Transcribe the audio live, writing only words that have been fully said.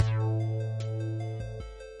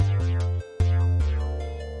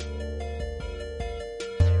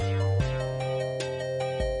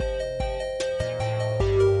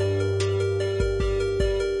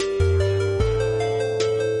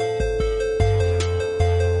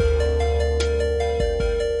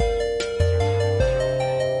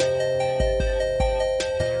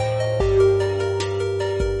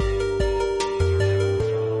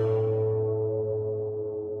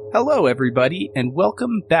Hello, everybody, and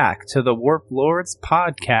welcome back to the Warp Lords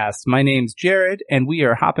podcast. My name's Jared, and we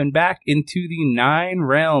are hopping back into the Nine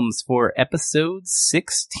Realms for episode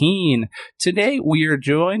 16. Today, we are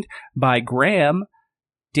joined by Graham,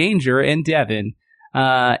 Danger, and Devin.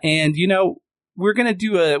 And you know, we're gonna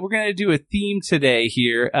do a theme today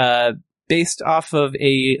here, based off of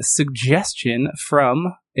a suggestion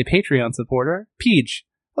from a Patreon supporter, Peach.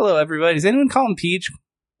 Hello, everybody. Does anyone call him Peach?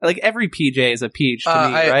 Like, every PJ is a Peach to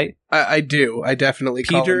me, right? I do. I definitely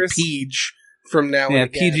call him Peach from now on. Yeah,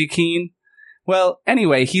 PG Keen. Well,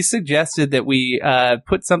 anyway, he suggested that we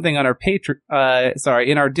put something on our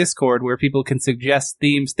in our Discord where people can suggest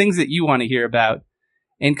themes, things that you want to hear about.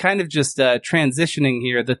 And kind of just transitioning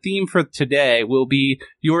here, the theme for today will be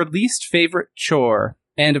your least favorite chore.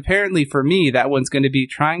 And apparently for me, that one's going to be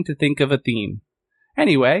trying to think of a theme.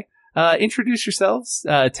 Anyway, introduce yourselves,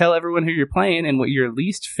 tell everyone who you're playing and what your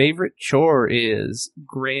least favorite chore is.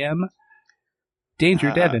 Graham, Danger,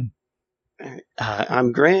 Devin.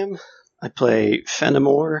 I'm Graham. I play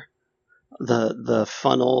Fenimore, the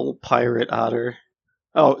funnel pirate otter.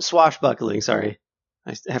 Oh, swashbuckling, sorry.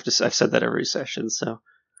 I've said that every session, so.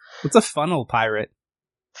 What's a funnel pirate?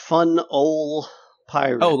 Fun-ol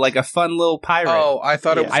pirate. Oh, like a fun little pirate. Oh, I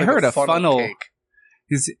thought it was I heard a funnel cake.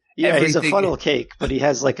 He's a funnel cake, but he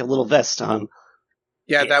has like a little vest on.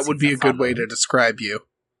 Yeah, that would be a good way to describe you.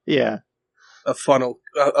 Yeah. A funnel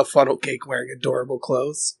cake wearing adorable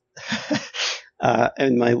clothes.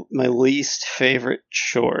 And my least favorite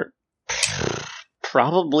chore,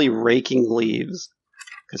 probably raking leaves,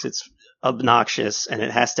 because it's obnoxious and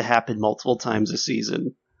it has to happen multiple times a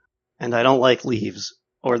season. And I don't like leaves,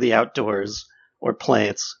 or the outdoors, or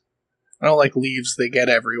plants. I don't like leaves, they get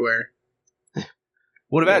everywhere.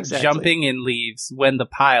 What about jumping in leaves when the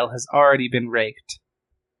pile has already been raked?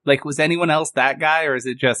 Like, was anyone else that guy, or is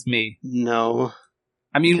it just me? No.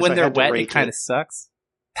 I mean, when they're wet, it kind of sucks.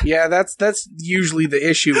 Yeah, that's usually the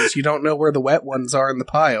issue, is you don't know where the wet ones are in the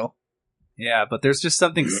pile. Yeah, but there's just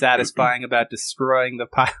something satisfying about destroying the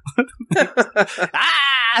pile.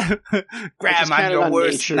 Ah! Graham, I'm your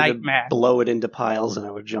worst nightmare. Blow it into piles, and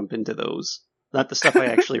I would jump into those. Not the stuff I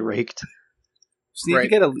actually raked. Just need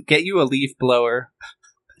to get you a leaf blower.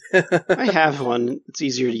 I have one. It's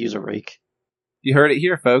easier to use a rake. You heard it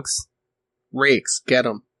here, folks. Rakes, get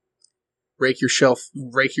them. Rake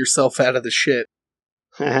yourself out of the shit.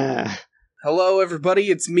 Hello, everybody.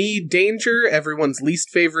 It's me, Danger, everyone's least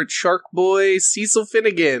favorite shark boy, Cecil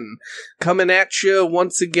Finnegan, coming at you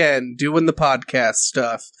once again, doing the podcast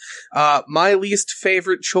stuff. My least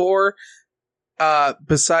favorite chore,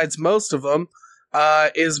 besides most of them,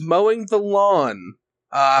 is mowing the lawn.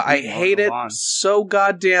 I hate it so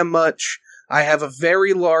goddamn much. I have a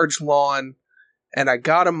very large lawn, and I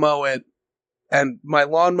gotta mow it, and my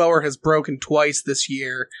lawnmower has broken twice this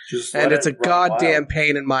year, and it's a goddamn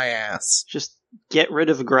pain in my ass. Just get rid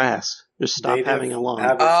of grass. Just stop having a lawn.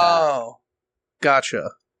 Habitat. Oh, gotcha.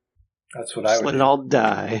 That's what I would let it all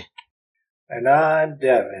die. And I'm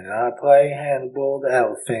Devin, and I play Hannibal the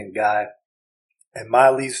Elephant Guy. And my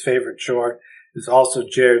least favorite chore is also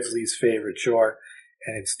Jared's least favorite chore,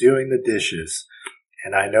 and it's doing the dishes.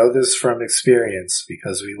 And I know this from experience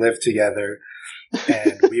because we lived together,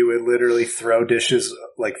 and we would literally throw dishes,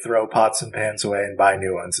 like throw pots and pans away and buy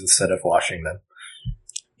new ones instead of washing them.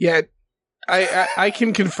 Yeah, I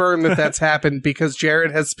can confirm that that's happened because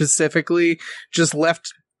Jared has specifically just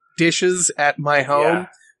left dishes at my home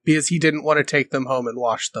because he didn't want to take them home and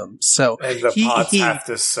wash them. So and the pots have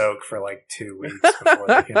to soak for like 2 weeks before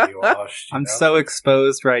they can be washed. I'm so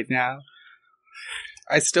exposed right now.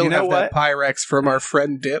 I still have that Pyrex from our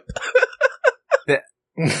friend dip.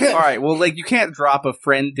 All right, well, like, you can't drop a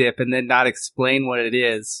friend dip and then not explain what it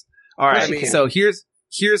is. All right, so here's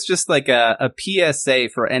just like a PSA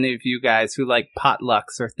for any of you guys who like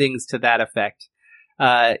potlucks or things to that effect.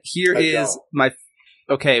 Here is my...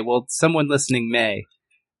 Okay, well, someone listening may.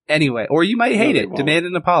 Anyway, or you might hate it. Demand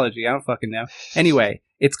an apology. I don't fucking know. Anyway,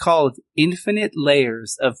 it's called Infinite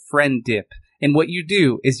Layers of Friend Dip. And what you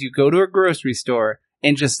do is you go to a grocery store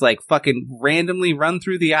and just like fucking randomly run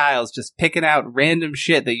through the aisles, just picking out random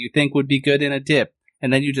shit that you think would be good in a dip.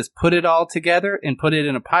 And then you just put it all together and put it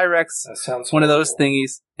in a Pyrex, one of those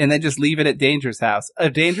thingies, and then just leave it at Danger's house.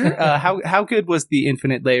 Danger, how good was the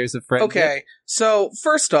Infinite Layers of Friend Okay, dip? So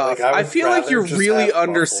first off, I feel like you're really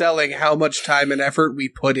underselling how much time and effort we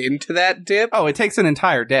put into that dip. Oh, it takes an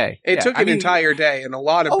entire day. It took an entire day and a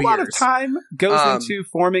lot of beers. A lot of time goes into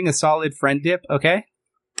forming a solid friend dip, okay?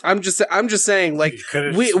 I'm just saying, like,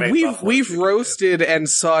 we've roasted and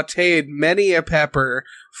sautéed many a pepper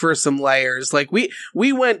for some layers. Like,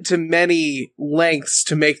 we went to many lengths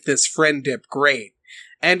to make this friend dip great.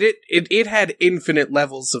 and it had infinite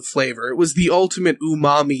levels of flavor. It was the ultimate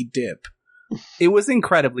umami dip. It was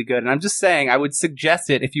incredibly good, and I'm just saying I would suggest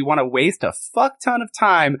it if you want to waste a fuck ton of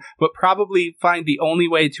time, but probably find the only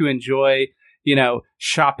way to enjoy,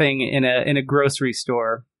 shopping in a grocery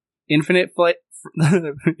store. Infinite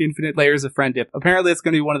layers of friend dip. Apparently, it's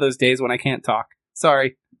going to be one of those days when I can't talk.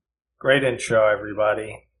 Sorry. Great intro,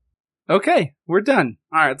 everybody. Okay, we're done.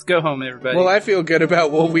 All right, let's go home, everybody. Well, I feel good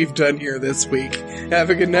about what we've done here this week. Have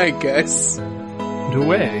a good night, guys. And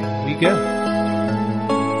away we go.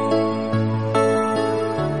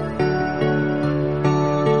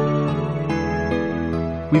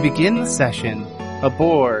 We begin the session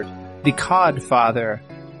aboard the Codfather,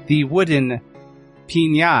 the wooden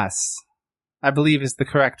Piñas, I believe is the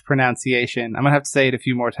correct pronunciation. I'm going to have to say it a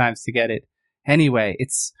few more times to get it. Anyway,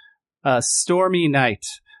 it's a stormy night.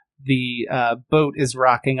 The boat is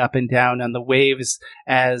rocking up and down on the waves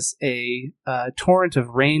as a torrent of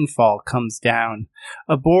rainfall comes down.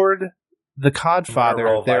 Aboard the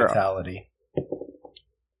Codfather, there vitality.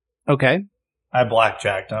 Okay. I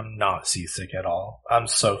blackjacked. I'm not seasick at all. I'm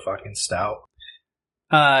so fucking stout.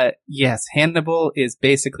 Yes, Hannibal is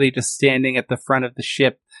basically just standing at the front of the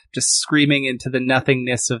ship, just screaming into the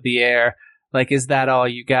nothingness of the air. Like, is that all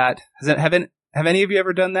you got? Have any of you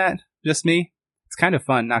ever done that? Just me? It's kind of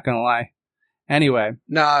fun, not gonna lie. Anyway.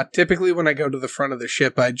 Nah, typically when I go to the front of the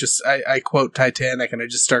ship, I quote Titanic and I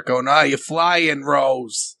just start going, you flying,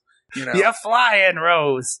 Rose. You flying,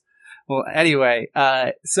 Rose. Well, anyway,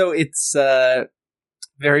 so it's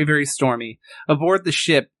very, very stormy. Aboard the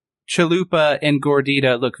ship, Chalupa and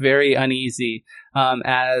Gordita look very uneasy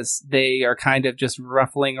as they are kind of just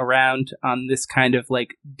ruffling around on this kind of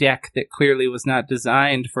like deck that clearly was not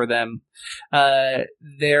designed for them.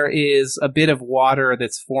 There is a bit of water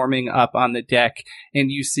that's forming up on the deck,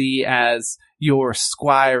 and you see as your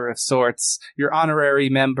squire of sorts, your honorary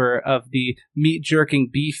member of the meat-jerking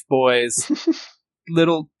beef boys,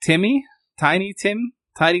 Little Timmy? Tiny Tim?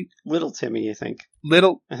 Little Timmy, I think. I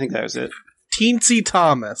think that was it. Teensy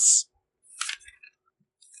Thomas.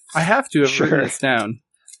 I have to have written this down.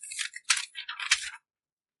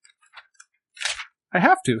 I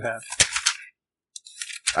have to have.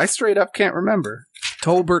 I straight up can't remember.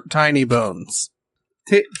 Tolbert Tiny Bones.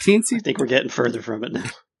 Teensy? I think we're getting further from it now.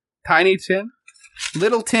 Tiny Tim?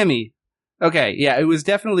 Little Timmy. Okay, yeah, it was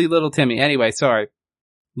definitely Little Timmy. Anyway, sorry.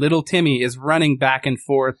 Little Timmy is running back and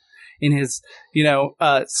forth in his,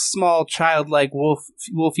 small childlike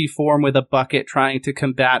wolfy form with a bucket trying to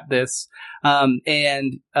combat this. I'm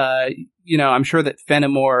sure that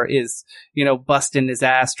Fenimore is, busting his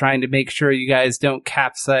ass trying to make sure you guys don't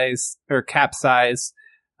capsize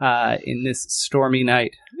in this stormy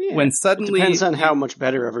night. Yeah, when suddenly... It depends on how much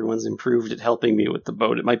better everyone's improved at helping me with the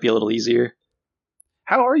boat. It might be a little easier.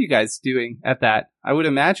 How are you guys doing at that? I would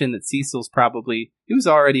imagine that Cecil's he was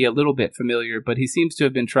already a little bit familiar, but he seems to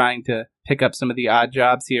have been trying to pick up some of the odd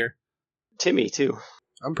jobs here. Timmy, too.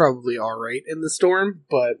 I'm probably alright in the storm,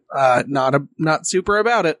 but not super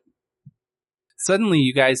about it. Suddenly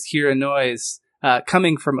you guys hear a noise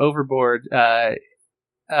coming from overboard. You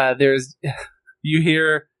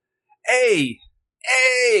hear, hey,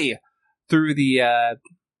 through the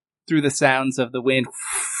sounds of the wind.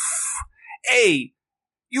 Hey,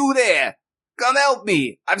 you there! Come help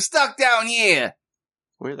me! I'm stuck down here!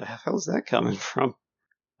 Where the hell's that coming from?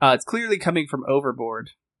 It's clearly coming from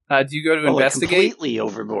overboard. Do you go to investigate? Completely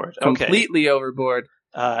overboard. Okay. Completely overboard.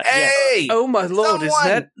 Hey! Oh my lord,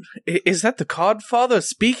 is that the Codfather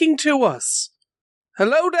speaking to us?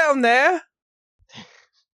 Hello down there?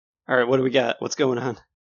 Alright, what do we got? What's going on?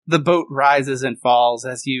 The boat rises and falls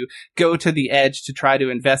as you go to the edge to try to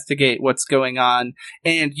investigate what's going on,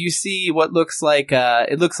 and you see what looks like a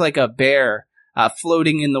bear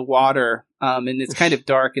floating in the water, and it's kind of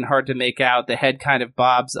dark and hard to make out. The head kind of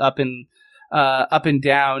bobs up and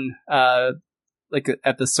down, like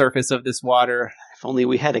at the surface of this water. If only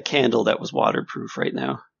we had a candle that was waterproof right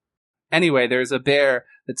now. Anyway, there's a bear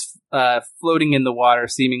that's floating in the water,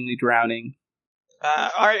 seemingly drowning.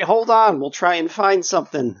 Alright, hold on. We'll try and find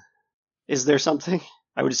something. Is there something?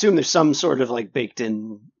 I would assume there's some sort of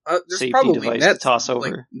baked-in safety device nets, to toss over.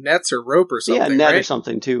 Like nets or rope or something, yeah, net right? or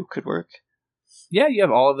something too could work. Yeah, you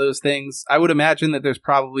have all of those things. I would imagine that there's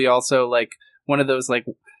probably also one of those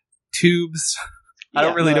tubes. I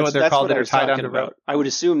don't really know what they're called that are tied onto the boat. I would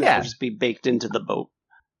assume that would just be baked into the boat.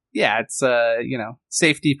 Yeah, it's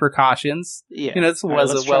safety precautions. Yeah, this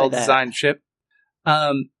was a well-designed ship.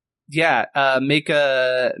 Make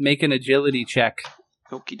an agility check.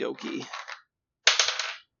 Okie dokie.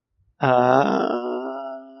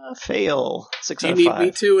 Fail. 6 out of 5. Do you need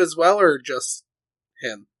me to as well, or just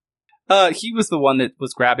him? He was the one that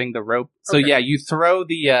was grabbing the rope. So Okay. yeah, you throw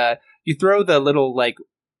the little like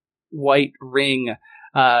white ring,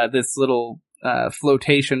 this little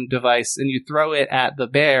flotation device, and you throw it at the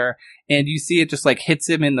bear, and you see it just like hits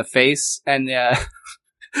him in the face, and it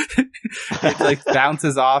like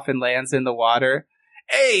bounces off and lands in the water.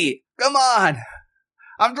 Hey, come on!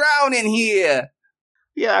 I'm drowning here!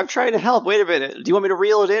 Yeah, I'm trying to help. Wait a minute. Do you want me to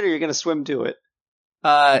reel it in, or you're going to swim to it?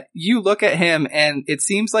 You look at him, and it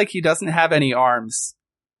seems like he doesn't have any arms.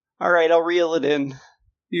 All right, I'll reel it in.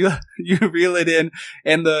 You reel it in,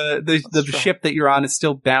 and the ship that you're on is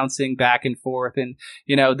still bouncing back and forth, and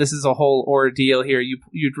this is a whole ordeal here.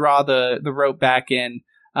 You draw the rope back in,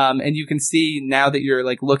 and you can see now that you're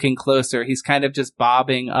like looking closer, he's kind of just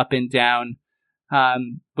bobbing up and down,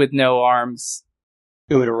 with no arms.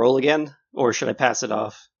 You want me to roll again, or should I pass it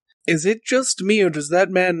off? Is it just me, or does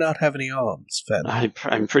that man not have any arms, Fen?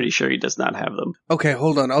 I'm pretty sure he does not have them. Okay,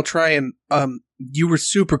 hold on. I'll try and you were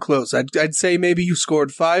super close. I'd say maybe you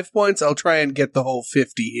scored 5 points. I'll try and get the whole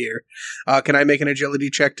 50 here. Can I make an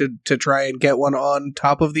agility check to try and get one on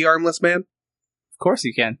top of the armless man? Of course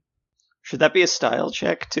you can. Should that be a style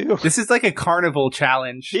check too? This is like a carnival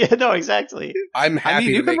challenge. Yeah, no, exactly. I'm happy.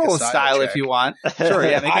 You to can make roll a style check. if you want. Sure,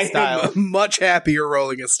 yeah, make a style. I'm much happier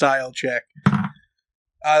rolling a style check.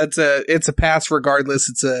 It's a pass regardless.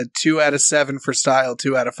 It's a 2 out of 7 for style,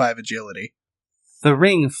 2 out of 5 agility. The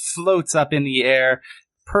ring floats up in the air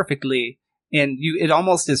perfectly, and it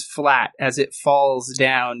almost is flat as it falls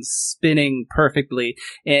down, spinning perfectly.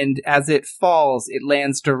 And as it falls, it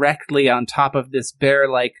lands directly on top of this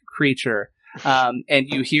bear-like creature. And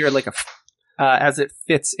you hear like as it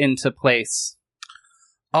fits into place.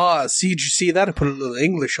 See, did you see that? I put a little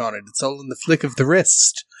English on it. It's all in the flick of the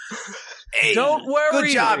wrist. Hey, don't worry.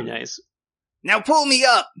 Good job. Very nice. Now pull me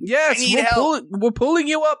up. Yes, I need help. We're pulling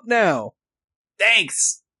you up now.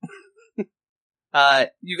 Thanks.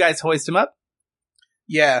 You guys hoist him up?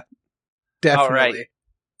 Yeah, definitely.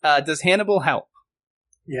 All right. Does Hannibal help?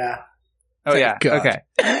 Yeah. Oh, yeah. God. Okay.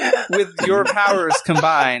 With your powers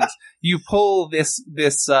combined, you pull this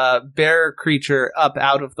bear creature up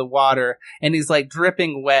out of the water, and he's like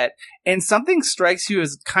dripping wet. And something strikes you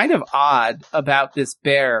as kind of odd about this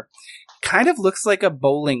bear. Kind of looks like a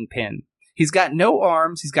bowling pin. He's got no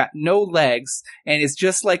arms, he's got no legs, and it's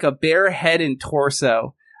just like a bare head and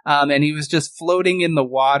torso. And he was just floating in the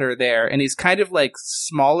water there, and he's kind of like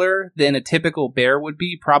smaller than a typical bear would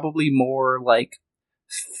be, probably more like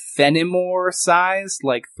Fenimore sized,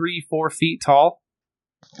 like 3-4 feet tall.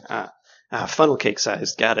 Funnel cake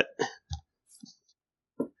sized, got it.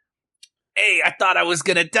 Hey, I thought I was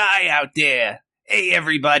gonna die out there. Hey,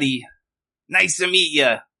 everybody. Nice to meet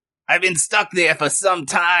you. I've been stuck there for some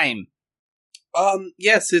time.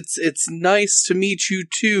 Yes, it's nice to meet you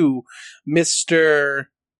too, Mr.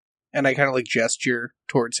 And I kind of like gesture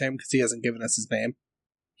towards him because he hasn't given us his name.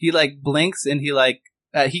 He like blinks and he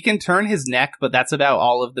can turn his neck, but that's about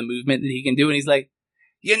all of the movement that he can do. And he's like,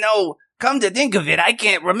 come to think of it, I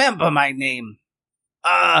can't remember my name.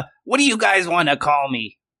 What do you guys want to call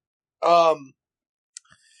me? I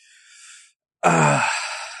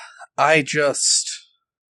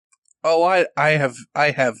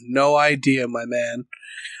have no idea, my man.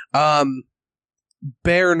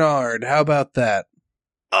 Bernard, how about that?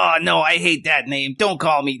 Oh, no, I hate that name. Don't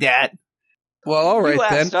call me that. Well, all right you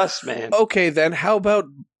then. asked us, man. Okay then, how about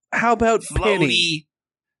Penny? Floaty,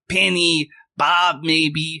 Penny, Bob,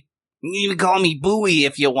 maybe. You can call me Bowie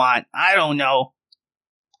if you want. I don't know.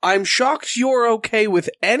 I'm shocked you're okay with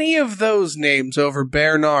any of those names over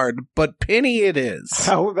Bernard, but Penny it is.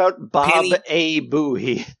 How about Bob Penny? A.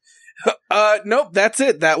 Bowie? Nope, that's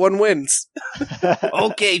it. That one wins.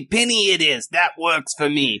 Okay, Penny it is. That works for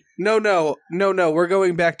me. No, we're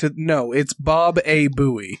going back to, no, it's Bob A.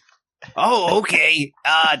 Bowie. Oh, okay.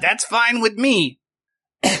 That's fine with me.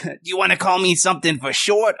 Do you want to call me something for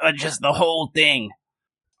short or just the whole thing?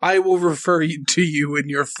 I will refer to you in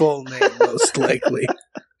your full name, most likely.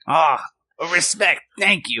 Respect.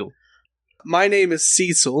 Thank you. My name is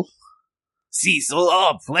Cecil.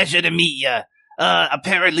 Cecil, pleasure to meet you.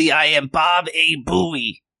 Apparently I am Bob A.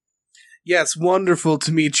 Bowie. Yes, wonderful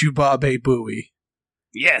to meet you, Bob A. Bowie.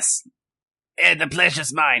 Yes. And the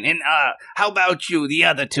pleasure's mine. And, how about you, the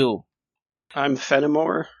other two? I'm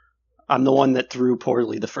Fenimore. I'm the one that threw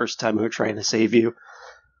poorly the first time we were trying to save you.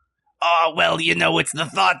 Oh, well, it's the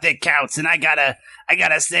thought that counts, and I gotta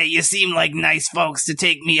say, you seem like nice folks to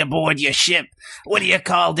take me aboard your ship. What do you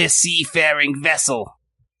call this seafaring vessel?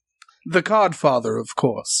 The Codfather, of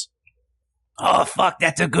course. Oh, fuck,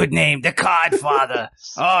 that's a good name, the Codfather.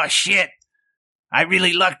 Oh, shit. I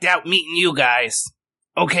really lucked out meeting you guys.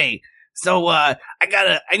 Okay, So, I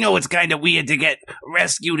know it's kind of weird to get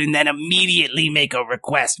rescued and then immediately make a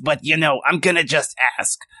request, but I'm gonna just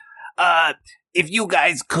ask. If you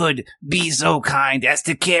guys could be so kind as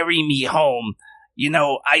to carry me home,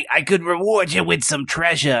 I could reward you with some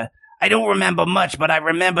treasure. I don't remember much, but I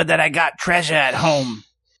remember that I got treasure at home.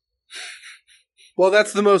 Well,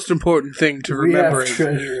 that's the most important thing to remember. We have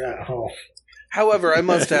treasure at home. However, I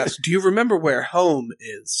must ask, do you remember where home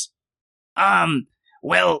is?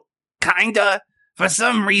 Well, kinda. For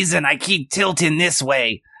some reason, I keep tilting this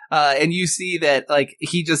way. And you see that, like,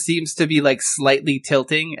 he just seems to be, like, slightly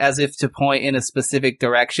tilting as if to point in a specific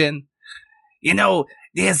direction.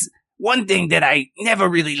 There's one thing that I never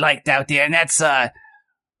really liked out there, and that's,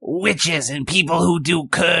 witches and people who do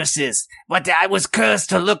curses. But I was cursed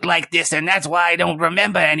to look like this, and that's why I don't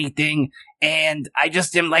remember anything. And I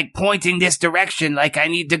just am, like, pointing this direction like I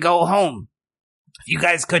need to go home. If you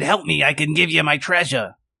guys could help me, I can give you my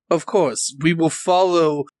treasure. Of course, we will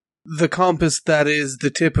follow the compass that is the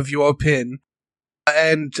tip of your pin,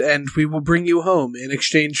 and we will bring you home in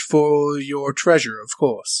exchange for your treasure, of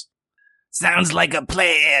course. Sounds like a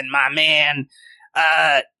plan, my man.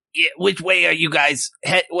 Which way are you guys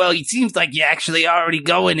Well, it seems like you're actually already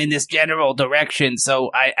going in this general direction,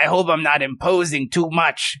 so I hope I'm not imposing too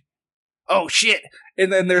much. Oh, shit.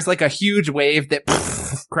 And then there's, like, a huge wave that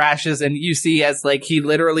crashes, and you see as, like, he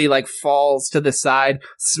literally, like, falls to the side,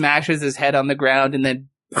 smashes his head on the ground, and then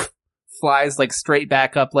flies, like, straight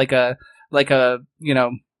back up like a not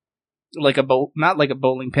like a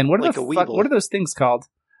bowling pin. What are what are those things called?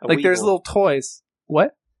 Weeble. There's little toys.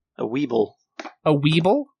 What? A Weeble. A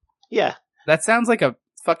Weeble? Yeah. That sounds like a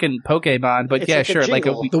fucking Pokemon, but It's sure, like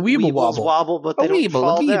a the Weeble Weebles wobble, but they don't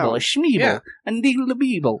fall a down. Weeble, a Schmeeble, Yeah. a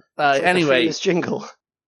Needle-a-Beeble. It's like Anyway. a famous jingle.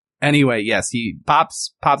 Anyway, yes, he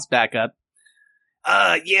pops back up.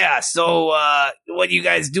 Yeah, so, what are you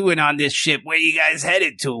guys doing on this ship? Where you guys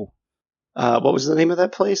headed to? What was the name of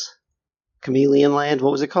that place? Chameleon Land?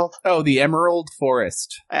 What was it called? Oh, the Emerald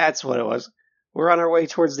Forest. That's what it was. We're on our way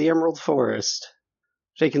towards the Emerald Forest.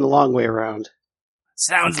 Taking the long way around.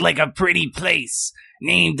 Sounds like a pretty place.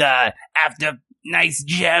 Named, after nice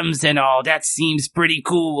gems and all. That seems pretty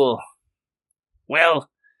cool. Well,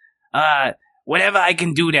 whatever I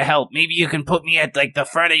can do to help. Maybe you can put me at, like, the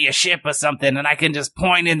front of your ship or something, and I can just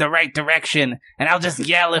point in the right direction, and I'll just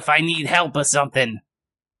yell if I need help or something.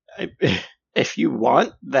 If you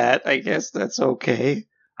want that, I guess that's okay.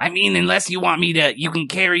 I mean, unless you want me to, you can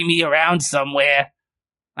carry me around somewhere.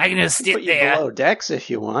 I can just sit Put you there. below decks if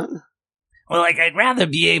you want. Well, like, I'd rather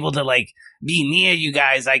be able to, like, be near you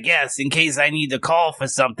guys, I guess, in case I need to call for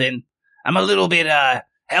something. I'm a little bit,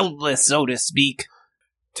 helpless, so to speak.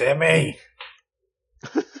 Timmy.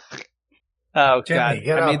 Oh, Jimmy, God.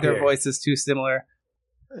 get I up made their here. voices too similar.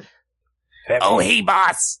 Timmy. Oh, hey,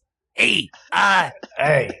 boss. Hey,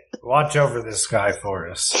 Hey, watch over this guy for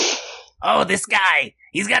us. oh, this guy.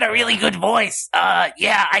 He's got a really good voice.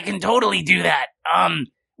 Yeah, I can totally do that.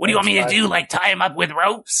 What do you want me to That's do? Like, tie him up with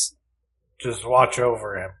ropes? Just watch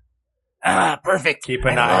over him. Perfect. Keep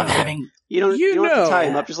an I eye love on him. having, You don't have know. to tie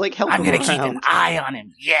him up, just like help I'm him gonna around. keep an eye on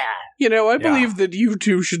him. Yeah. I believe that you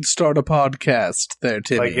two should start a podcast there,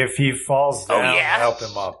 Timmy. Like, if he falls Oh, down, yeah? help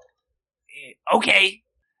him up. Okay.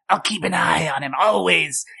 I'll keep an eye on him.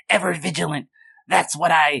 Always ever vigilant. That's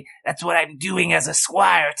what I'm doing as a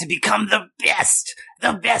squire to become the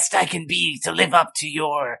best I can be to live up to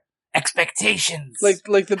your expectations.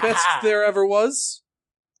 Like the best Ah. there ever was?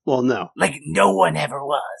 Well, no. Like no one ever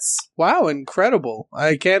was. Wow, incredible.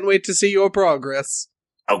 I can't wait to see your progress.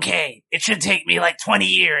 Okay, it should take me like 20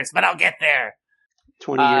 years, but I'll get there.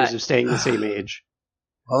 20 years of staying the same age.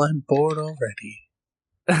 Well, I'm bored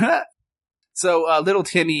already. So, little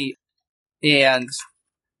Timmy and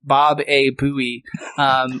Bob A. Bowie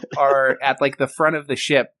are at, like, the front of the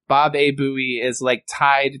ship. Bob A. Bowie is, like,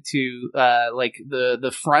 tied to, like,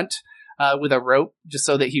 the front with a rope just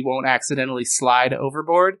so that he won't accidentally slide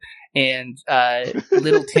overboard. And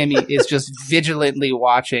little Timmy is just vigilantly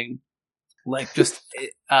watching, like, just,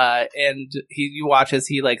 and you watch as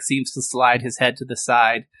he, like, seems to slide his head to the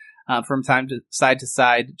side from time to side,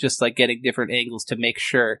 just, like, getting different angles to make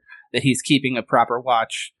sure that he's keeping a proper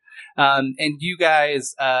watch. And you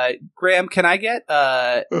guys, Graham, can I get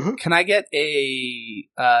a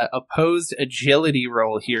opposed agility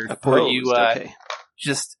roll here for you? Okay.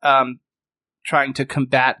 Just trying to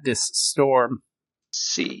combat this storm. Let's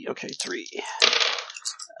see. Okay, 3.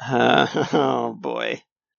 Oh boy.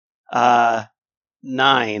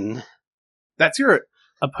 9. That's your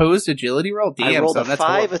opposed agility roll. Damn, I rolled son, a that's 5,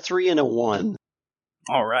 horrible. a 3, and a 1.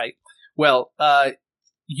 All right. Well,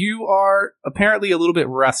 you are apparently a little bit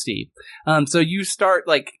rusty. So you start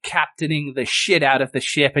like captaining the shit out of the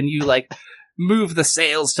ship, and you like move the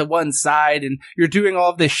sails to one side, and you're doing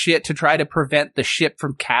all of this shit to try to prevent the ship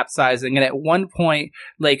from capsizing. And at one point,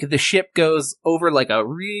 like the ship goes over like a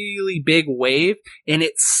really big wave, and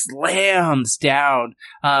it slams down.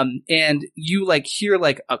 And you like hear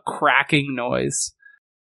like a cracking noise.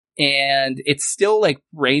 And it's still like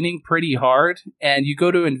raining pretty hard, and you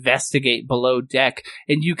go to investigate below deck,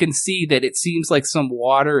 and you can see that it seems like some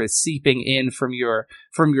water is seeping in from your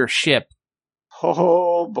ship.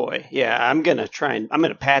 Oh boy. Yeah, I'm gonna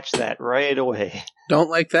patch that right away. Don't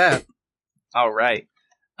like that. All right.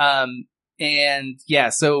 And yeah,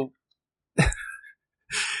 so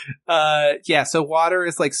so water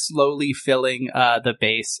is like slowly filling the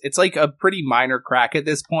base. It's like a pretty minor crack at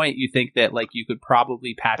this point. You think that like you could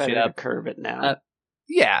probably patch it up. Curve it now.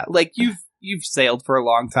 Yeah, like you've sailed for a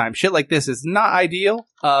long time. Shit like this is not ideal.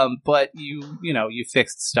 But you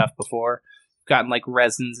fixed stuff before. Gotten like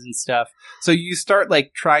resins and stuff. So you start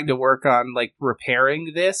like trying to work on like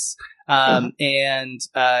repairing this. And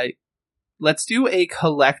let's do a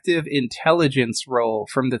collective intelligence roll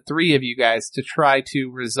from the three of you guys to try to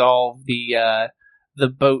resolve the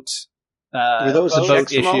boat. Were those the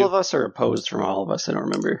checks boat from all issue. of us or opposed from all of us? I don't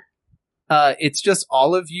remember. It's just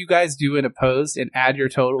all of you guys do an opposed and add your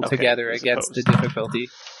total together against the difficulty.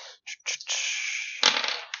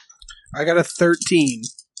 I got a 13.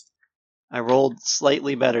 I rolled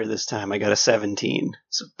slightly better this time. I got a 17,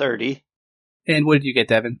 so 30. And what did you get,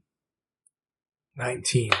 Devin?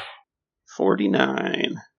 19.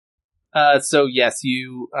 49. So yes,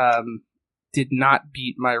 you did not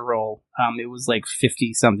beat my roll. It was like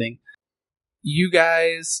 50 something. You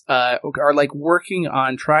guys are like working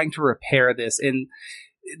on trying to repair this, and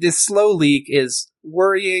this slow leak is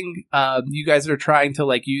worrying. You guys are trying to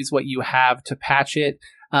like use what you have to patch it,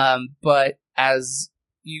 but as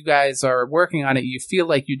you guys are working on it, you feel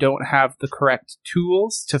like you don't have the correct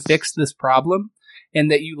tools to fix this problem,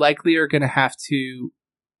 and that you likely are going to have to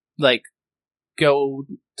like go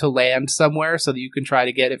to land somewhere so that you can try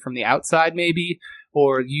to get it from the outside maybe,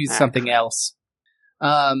 or use something else.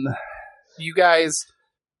 You guys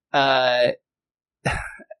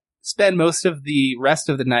spend most of the rest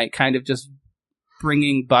of the night kind of just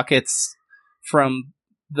bringing buckets from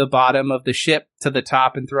the bottom of the ship to the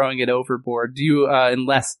top and throwing it overboard. Do you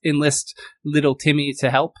enlist little Timmy to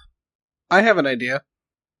help? I have an idea.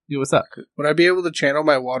 What's up? Would I be able to channel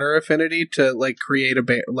my water affinity to like create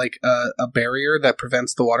a barrier that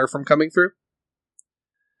prevents the water from coming through?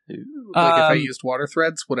 Like if I used water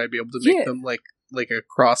threads, would I be able to make them like a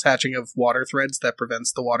cross hatching of water threads that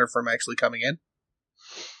prevents the water from actually coming in?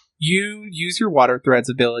 You use your water threads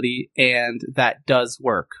ability, and that does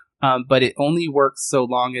work. But it only works so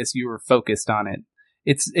long as you are focused on it.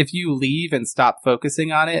 If you leave and stop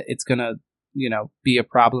focusing on it, it's gonna, be a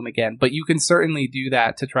problem again. But you can certainly do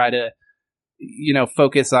that to try to,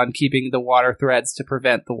 focus on keeping the water threads to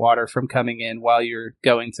prevent the water from coming in while you're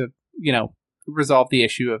going to, resolve the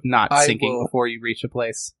issue of not sinking before you reach a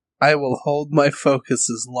place. I will hold my focus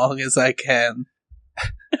as long as I can.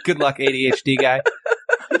 Good luck, ADHD guy.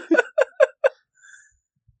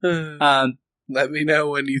 Let me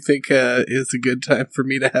know when you think is a good time for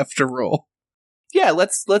me to have to roll. Yeah,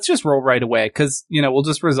 let's just roll right away, because we'll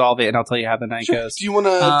just resolve it, and I'll tell you how the night goes. Do you want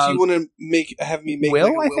to have me make like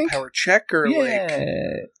a willpower check or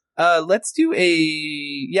let's do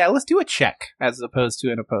a check as opposed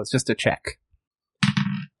to an opposed, just a check.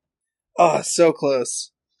 Oh, so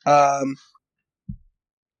close.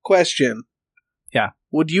 Question. Yeah.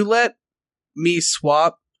 Would you let me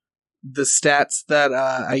swap the stats that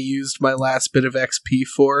I used my last bit of XP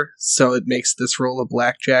for, so it makes this roll a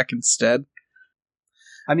blackjack instead?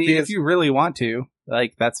 I mean, if you really want to,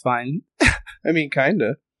 like, that's fine. I mean,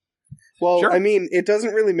 kinda. Well, sure. I mean, it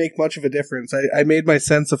doesn't really make much of a difference. I made my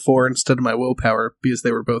sense a 4 instead of my willpower, because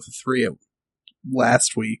they were both a 3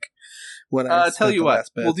 last week. When I tell you what,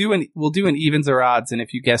 we'll do an evens or odds, and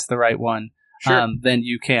if you guess the right one, sure. Then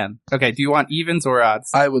you can. Okay, do you want evens or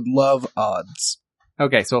odds? I would love odds.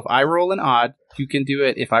 Okay, so if I roll an odd, you can do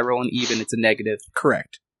it. If I roll an even, it's a negative.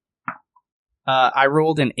 Correct. I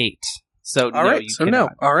rolled an 8. So all right, so no.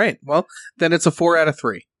 All right, well, then it's a 4 out of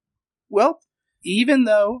 3. Well, even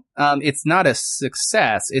though it's not a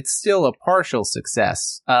success, it's still a partial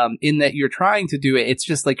success in that you're trying to do it. It's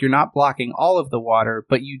just like you're not blocking all of the water,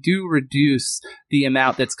 but you do reduce the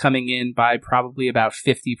amount that's coming in by probably about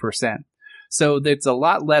 50%. So there's a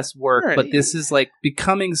lot less work, but this is like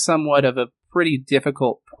becoming somewhat of a pretty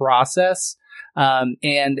difficult process.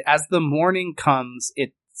 And as the morning comes,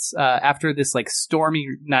 it's after this like stormy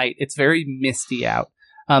night, it's very misty out.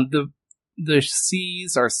 The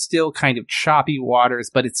seas are still kind of choppy waters,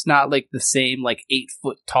 but it's not like the same like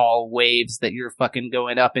 8-foot tall waves that you're fucking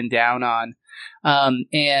going up and down on.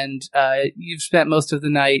 And you've spent most of the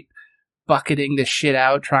night bucketing the shit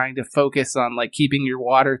out, trying to focus on like keeping your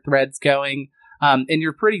water threads going. And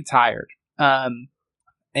you're pretty tired. And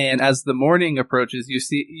as the morning approaches, you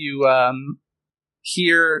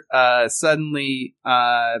hear suddenly,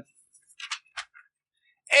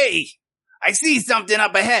 hey, I see something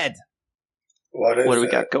up ahead. What do we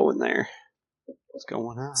got going there? What's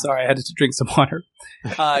going on? Sorry, I had to drink some water.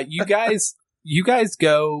 You guys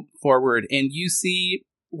go forward and you see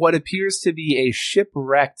what appears to be a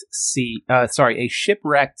shipwrecked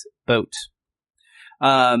boat.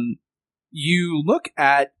 You look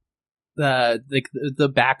at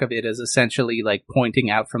the back of it as essentially like pointing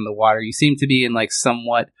out from the water. You seem to be in like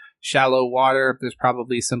somewhat shallow water. There's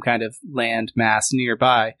probably some kind of land mass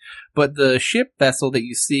nearby, but the ship vessel that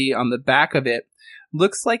you see on the back of it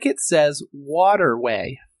looks like it says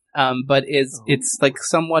Waterway, but it's like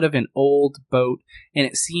somewhat of an old boat, and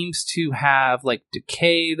it seems to have like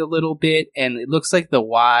decayed a little bit, and it looks like the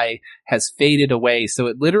Y has faded away, so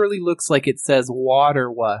it literally looks like it says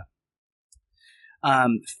Waterwa.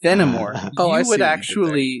 Fenimore, you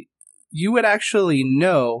would actually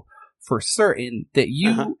know for certain that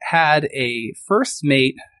you had a first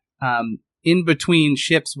mate in between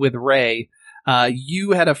ships with Ray.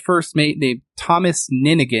 You had a first mate named Thomas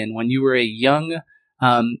Ninigan when you were a younger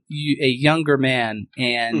man,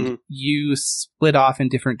 and you split off in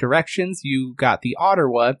different directions. You got the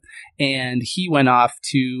Ottawa, and he went off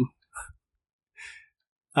to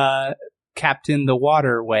captain the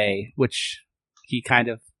Waterway, which he kind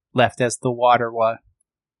of left as the Waterwa.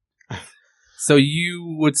 So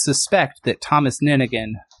you would suspect that Thomas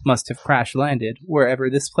Ninigan must have crash landed wherever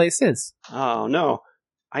this place is. Oh no.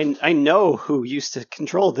 I know who used to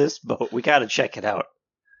control this boat. We gotta check it out.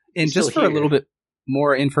 And just for a little bit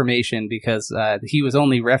more information, because he was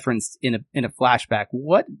only referenced in a flashback,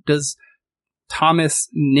 what does Thomas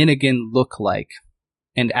Ninigan look like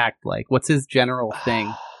and act like? What's his general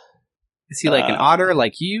thing? Is he like an otter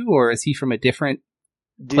like you, or is he from a different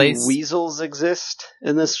place? Do weasels exist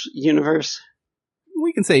in this universe?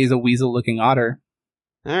 We can say he's a weasel-looking otter.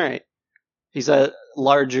 All right. He's a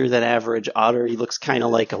larger than average otter. He looks kind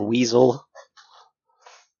of like a weasel.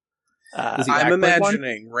 I'm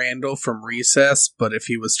imagining like Randall from Recess, but if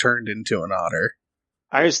he was turned into an otter.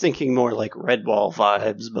 I was thinking more like Redwall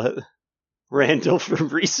vibes, but Randall from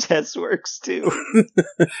Recess works too.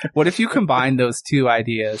 What if you combine those two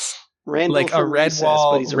ideas? Randall like a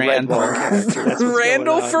Redwall, but he's a Redwall character.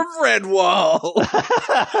 Randall from Redwall.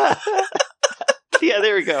 Yeah,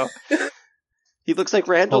 there we go. He looks like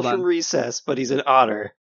Randall from Recess, but he's an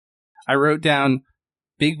otter. I wrote down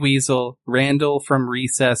Big Weasel, Randall from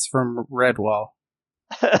Recess from Redwall.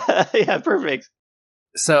 Yeah, perfect.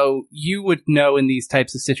 So you would know in these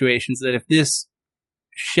types of situations that if this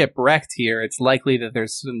ship wrecked here, it's likely that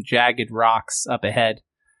there's some jagged rocks up ahead.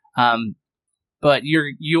 But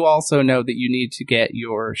you also know that you need to get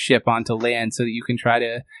your ship onto land so that you can try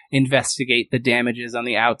to investigate the damages on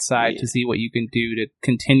the outside to see what you can do to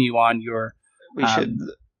continue on your We should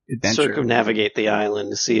adventure. Circumnavigate the island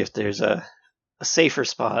to see if there's a safer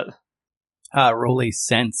spot. Roll a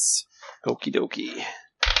sense. Okie dokie.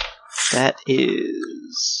 That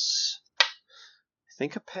is, I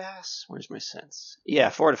think, a pass. Where's my sense? Yeah,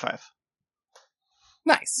 4 to 5.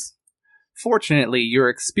 Nice. Fortunately, your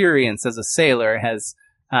experience as a sailor has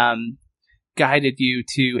guided you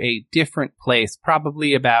to a different place,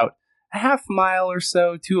 probably about a half mile or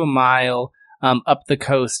so to a mile up the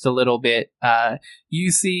coast a little bit.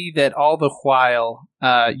 You see that all the while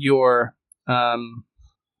your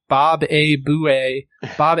Bob A. Bowie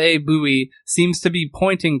seems to be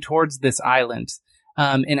pointing towards this island.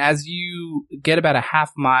 And as you get about a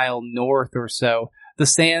half mile north or so,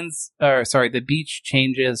 the beach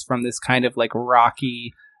changes from this kind of like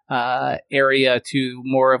rocky area to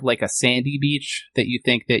more of like a sandy beach that you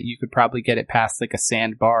think that you could probably get it past like a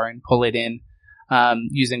sandbar and pull it in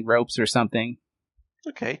using ropes or something.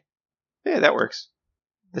 Okay. Yeah, that works.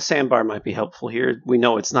 The sandbar might be helpful here. We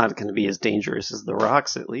know it's not going to be as dangerous as the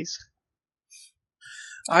rocks, at least.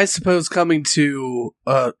 I suppose coming to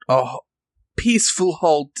a peaceful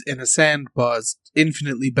halt in a sandbar is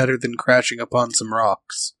infinitely better than crashing upon some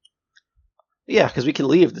rocks. Yeah, because we can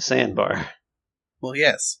leave the sandbar. Well,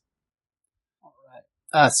 yes. All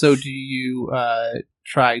right. So do you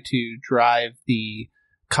try to drive the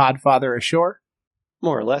Codfather ashore?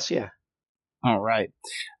 More or less, yeah. All right.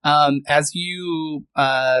 As you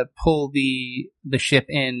pull the ship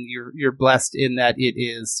in, you're blessed in that it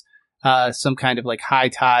is some kind of like high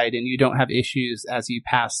tide, and you don't have issues as you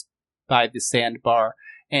pass by the sandbar.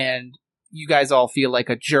 And you guys all feel like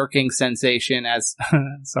a jerking sensation as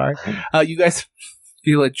sorry, you guys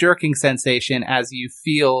feel a jerking sensation as you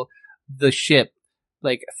feel the ship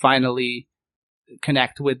like finally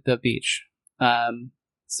connect with the beach.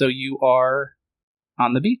 So you are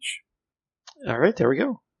on the beach. All right, there we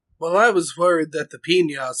go. Well, I was worried that the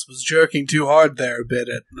Piñas was jerking too hard there a bit,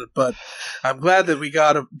 but I'm glad that we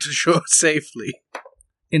got him to shore safely.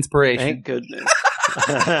 Inspiration. Thank goodness.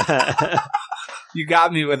 You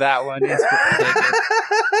got me with that one.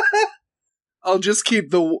 I'll just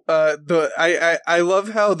keep I love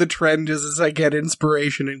how the trend is I get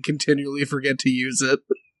inspiration and continually forget to use it.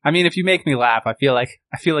 I mean, if you make me laugh, I feel like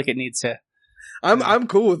it needs to. I'm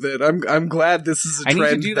cool with it. I'm glad this is a trend. I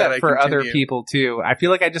need to do that for other people too. I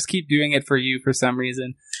feel like I just keep doing it for you for some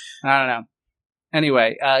reason. I don't know.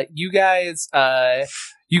 Anyway, you guys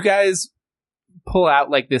pull out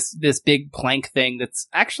like this big plank thing. That's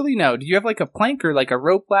actually no. Do you have like a plank or like a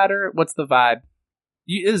rope ladder? What's the vibe?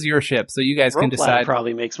 It is your ship, so you guys can decide. Rope ladder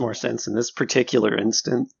probably makes more sense in this particular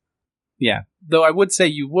instance. Yeah, though I would say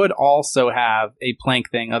you would also have a plank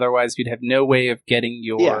thing. Otherwise, you'd have no way of getting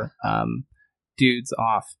your dudes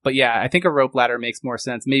off. But yeah, I think a rope ladder makes more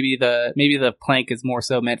sense. Maybe the plank is more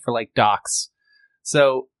so meant for like docks.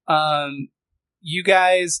 So, you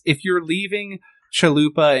guys, if you're leaving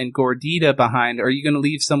Chalupa and Gordita behind, are you going to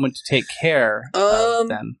leave someone to take care of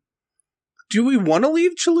them? Do we want to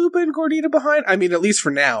leave Chalupa and Gordita behind? I mean, at least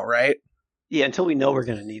for now, right? Yeah, until we know we're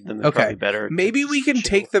going to need them. It's probably better. Maybe we can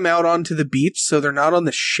take them out onto the beach so they're not on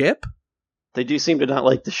the ship. They do seem to not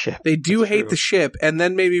like the ship. They do hate the ship, and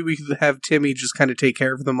then maybe we could have Timmy just kind of take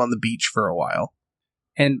care of them on the beach for a while.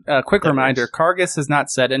 And a quick reminder, Kargas has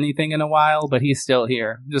not said anything in a while, but he's still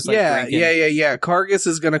here. Just like yeah. Kargas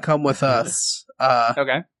is going to come with us.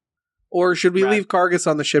 Okay. Or should we leave Kargas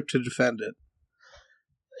on the ship to defend it?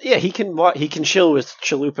 Yeah, he can chill with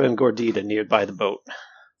Chalupa and Gordita nearby the boat.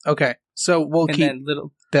 Okay, so we'll keep them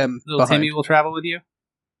little behind. Timmy will travel with you?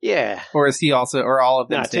 Yeah. Or is he also, or all of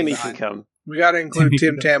them? Nah, Timmy can come. We gotta include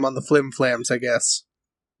Tim Tam on the flim flams, I guess.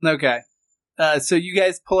 Okay. So you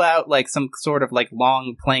guys pull out like some sort of like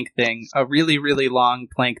long plank thing, a really, really long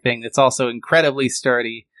plank thing that's also incredibly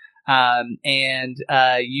sturdy. And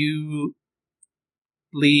you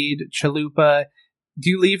lead Chalupa. Do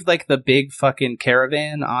you leave like the big fucking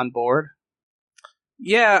caravan on board?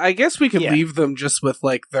 Yeah, I guess we could leave them just with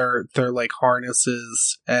like their like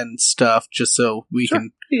harnesses and stuff, just so we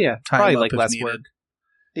can tie probably them up like if less needed. work.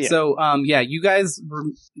 Yeah. So you guys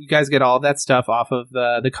get all of that stuff off of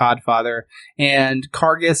the Codfather, and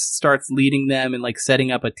Kargas starts leading them and like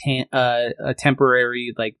setting up a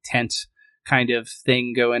temporary like tent kind of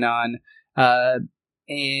thing going on.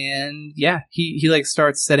 And yeah, he like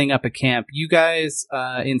starts setting up a camp. You guys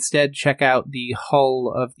instead check out the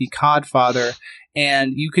hull of the Codfather,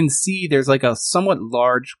 and you can see there's like a somewhat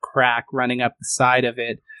large crack running up the side of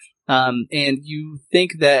it. And you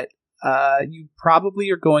think that you probably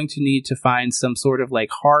are going to need to find some sort of like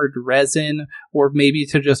hard resin, or maybe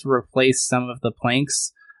to just replace some of the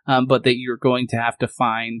planks, but that you're going to have to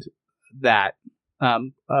find that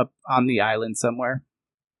up on the island somewhere.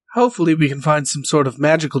 Hopefully we can find some sort of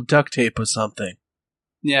magical duct tape or something.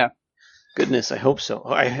 Yeah. Goodness, I hope so.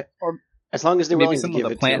 As long as they're willing to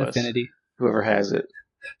give it plant to affinity. Us, whoever has it.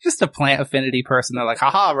 Just a plant affinity person. They're like,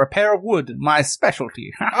 haha, repair wood, my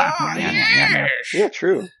specialty. Yeah,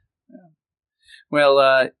 true.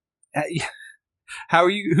 Well, how are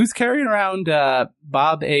you? Who's carrying around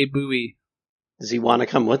Bob A. Bowie? Does he want to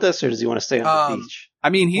come with us, or does he want to stay on the beach? I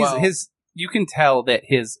mean, you can tell that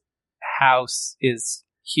his house is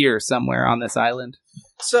here somewhere on this island.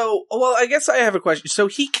 So, well, I guess I have a question. So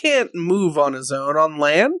he can't move on his own on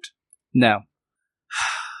land? No.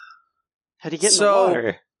 How'd he get in the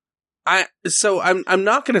water? I'm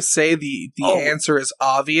not going to say the answer is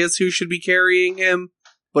obvious who should be carrying him,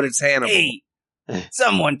 but it's Hannibal. Hey,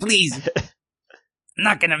 someone, please. I'm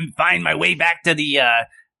not going to find my way back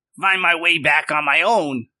on my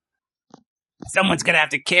own. Someone's going to have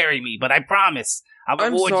to carry me, but I promise I'll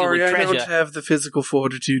reward you with treasure. I don't have the physical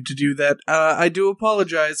fortitude to do that. I do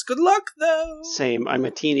apologize. Good luck, though. Same. I'm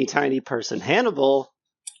a teeny tiny person. Hannibal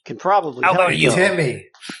can probably help you. Timmy.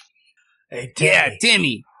 Hey, Timmy. Yeah,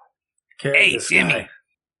 Timmy. Hey, Timmy.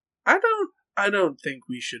 I don't think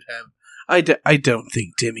we should have. I don't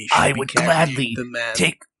think Timmy should I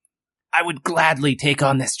would gladly take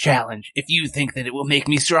on this challenge if you think that it will make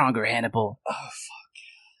me stronger, Hannibal. Oh, fuck.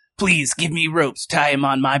 Please give me ropes, tie him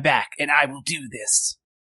on my back, and I will do this.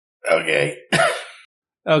 Okay.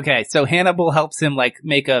 Okay, so Hannibal helps him like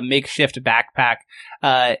make a makeshift backpack.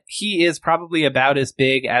 He is probably about as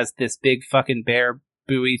big as this big fucking bear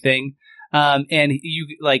buoy thing. And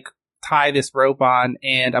you like tie this rope on,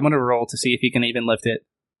 and I'm gonna roll to see if he can even lift it.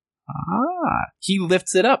 He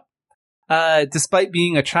lifts it up. Despite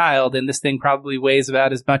being a child, and this thing probably weighs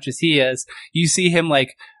about as much as he is, you see him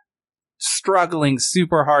like struggling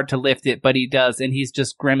super hard to lift it, but he does, and he's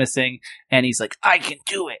just grimacing, and he's like, I can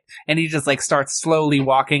do it. And he just like starts slowly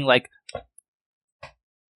walking, like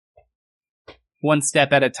one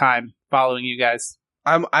step at a time, following you guys.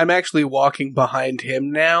 I'm actually walking behind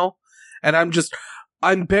him now, and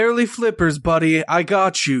I'm barely flippers, buddy. I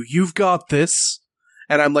got you. You've got this.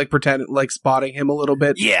 And I'm like pretending, like spotting him a little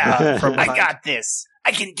bit. Yeah, from I behind. got this.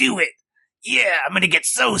 I can do it. Yeah, I'm gonna get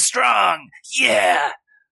so strong. Yeah.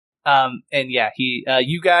 And yeah,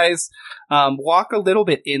 you guys, walk a little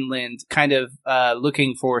bit inland, kind of,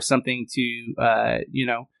 looking for something to,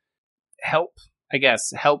 help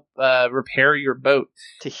repair your boat.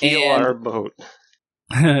 To heal our boat.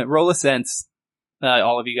 Roll a sense,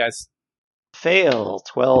 all of you guys. Fail.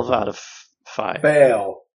 12 out of 5.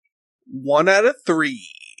 Fail. 1 out of 3.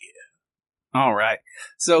 All right.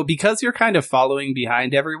 So because you're kind of following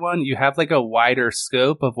behind everyone, you have like a wider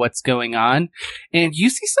scope of what's going on. And you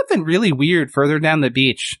see something really weird further down the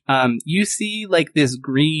beach. You see like this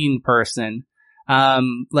green person,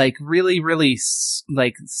 like really, really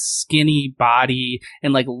like skinny body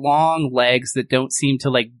and like long legs that don't seem to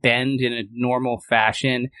like bend in a normal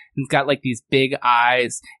fashion. It's got like these big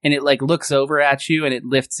eyes, and it like looks over at you, and it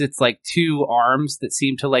lifts its like 2 arms that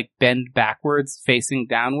seem to like bend backwards facing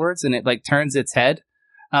downwards, and it like turns its head.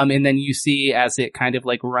 And then you see as it kind of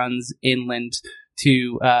like runs inland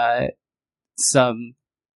to,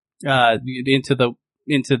 into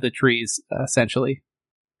the trees, essentially.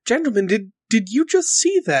 Gentlemen, did you just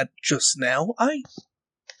see that just now? I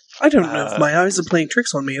don't know if my eyes are playing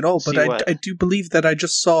tricks on me at all, but I do believe that I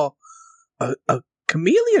just saw a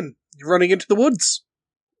chameleon running into the woods.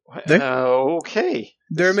 Okay.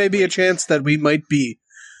 There may be a chance that we might be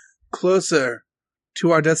closer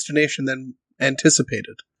to our destination than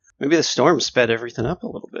anticipated. Maybe the storm sped everything up a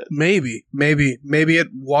little bit. Maybe it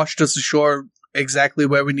washed us ashore exactly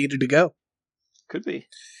where we needed to go. Could be.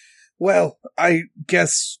 Well, I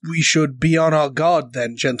guess we should be on our guard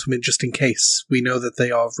then, gentlemen, just in case. We know that they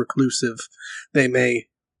are reclusive. They may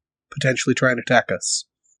potentially try and attack us.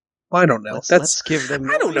 I don't know. Let's give them.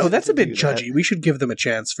 I don't know. That's a bit judgy. We should give them a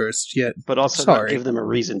chance first. Yet, but also not give them a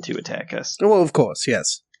reason to attack us. Well, of course,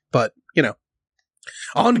 yes. But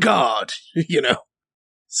on guard.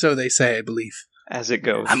 So they say, I believe. As it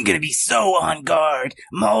goes. I'm gonna be so on guard.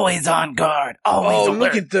 I'm always on guard. Always alert.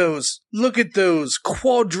 Look at those. Look at those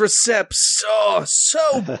quadriceps. Oh,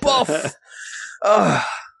 so buff.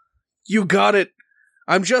 You got it.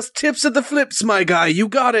 I'm just tips at the flips, my guy. You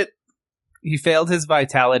got it. He failed his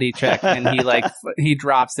vitality check, and he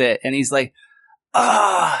drops it, and he's like,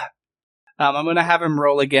 I'm gonna have him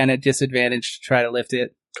roll again at disadvantage to try to lift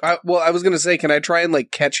it. I was gonna say, can I try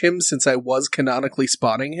and catch him since I was canonically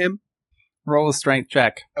spotting him? Roll a strength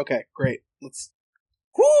check. Okay, great. Let's.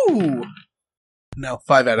 Whoo! No,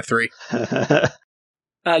 5 out of 3.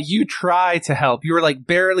 You try to help. You were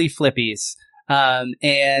barely flippies, and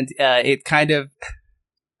it kind of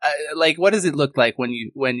what does it look like when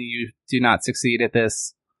you do not succeed at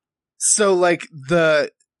this? So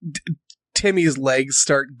Timmy's legs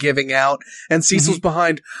start giving out, and Cecil's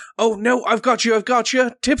behind. Oh no, I've got you.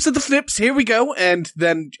 Tips of the flips. Here we go. And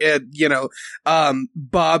then,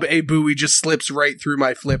 Bob A. Bowie just slips right through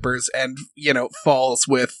my flippers and, falls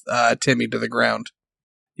with, Timmy to the ground.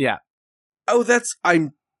 Yeah. Oh,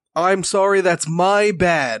 I'm sorry. That's my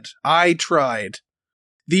bad. I tried.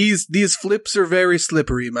 These flips are very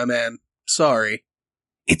slippery, my man. Sorry.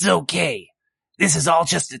 It's okay. This is all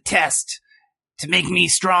just a test. To make me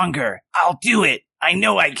stronger. I'll do it. I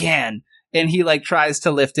know I can. And he tries to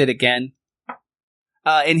lift it again.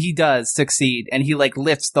 And he does succeed. And he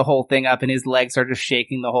lifts the whole thing up, and his legs are just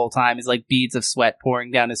shaking the whole time. His beads of sweat pouring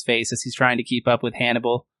down his face as he's trying to keep up with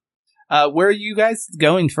Hannibal. Where are you guys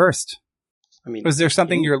going first? I mean, was there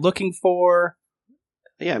something you're looking for?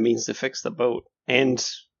 Yeah, it means to fix the boat. And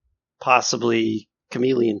possibly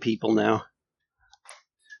chameleon people now.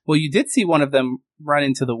 Well, you did see one of them run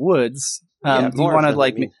into the woods. Do you want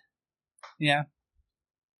to yeah.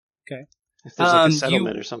 Okay. If there's a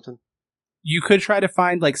settlement or something. You could try to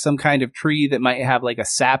find some kind of tree that might have a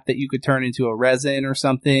sap that you could turn into a resin or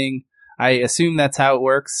something. I assume that's how it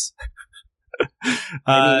works.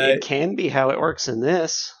 It can be how it works in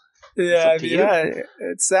this. Yeah, I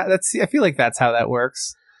feel like that's how that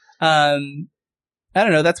works. I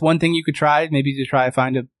don't know. That's one thing you could try. Maybe to try to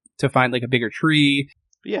find like a bigger tree.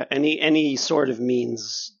 Yeah, any sort of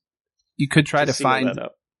means. You could try to find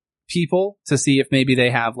people to see if maybe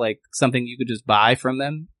they have like something you could just buy from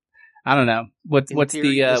them. I don't know. What's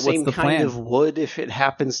the plan? Kind of wood, if it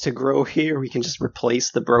happens to grow here, we can just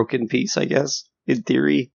replace the broken piece, I guess, in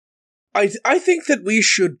theory. I think that we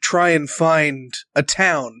should try and find a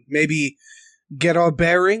town, maybe get our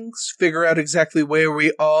bearings, figure out exactly where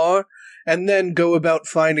we are, and then go about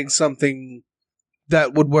finding something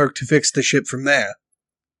that would work to fix the ship from there.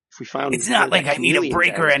 If we found it's not like I need a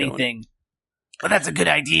break or anything. But that's a good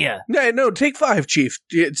idea. No, take 5, Chief.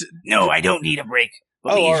 No, I don't need a break.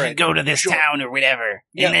 But we should go to this town or whatever.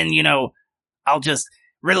 Yeah. And then, I'll just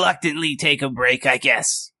reluctantly take a break, I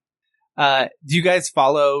guess. Do you guys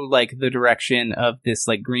follow, like, the direction of this,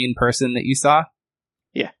 like, green person that you saw?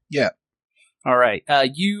 Yeah. Yeah. All right.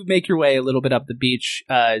 You make your way a little bit up the beach,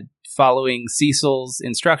 following Cecil's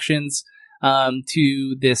instructions,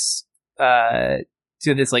 to this,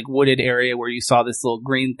 like, wooded area where you saw this little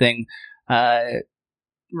green thing,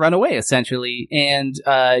 run away, essentially. And,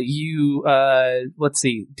 let's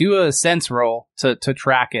see, do a sense roll to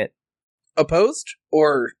track it. Opposed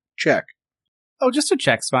or check? Oh, just a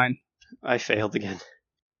check's fine. I failed again.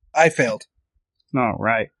 I failed. All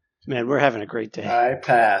right. Man, we're having a great day. I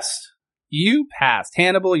passed. You passed.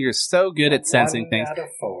 Hannibal, you're so good at sensing things. 1 out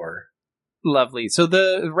of 4. Lovely. So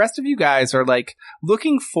the rest of you guys are, like,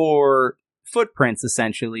 looking for footprints,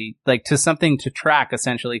 essentially, like, to something to track,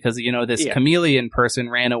 essentially, because, this chameleon person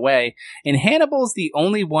ran away. And Hannibal's the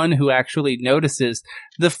only one who actually notices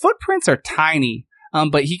the footprints are tiny,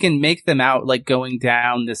 but he can make them out, like, going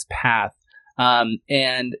down this path.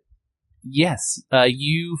 And yes,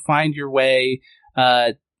 you find your way,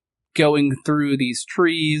 going through these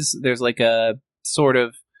trees. There's like a sort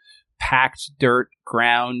of packed dirt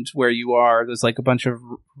ground where you are. There's like a bunch of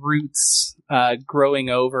roots, growing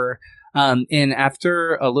over. And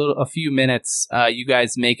after a few minutes, you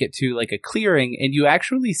guys make it to like a clearing, and you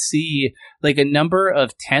actually see like a number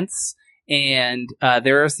of tents. And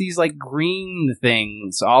there are these like green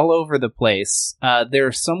things all over the place.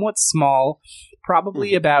 They're somewhat small,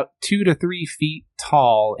 probably about 2 to 3 feet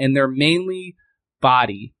tall, and they're mainly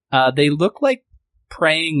body. They look like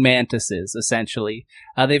praying mantises, essentially.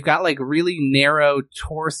 They've got like really narrow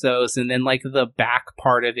torsos, and then like the back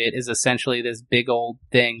part of it is essentially this big old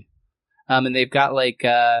thing. And they've got like,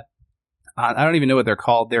 I don't even know what they're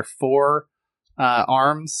called. They're 4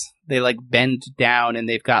 arms. They like bend down, and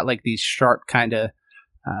they've got like these sharp kind of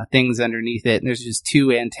things underneath it. And there's just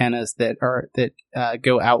 2 antennas that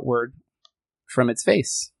go outward from its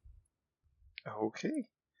face. Okay.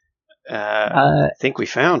 I think we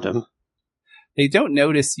found him. They don't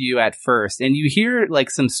notice you at first, and you hear like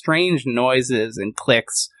some strange noises and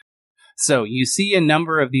clicks. So you see a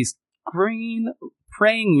number of these green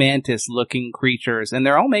praying mantis looking creatures, and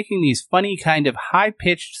they're all making these funny kind of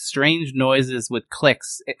high-pitched strange noises with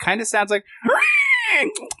clicks. It kind of sounds like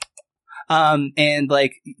and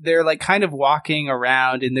like they're like kind of walking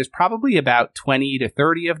around, and there's probably about 20 to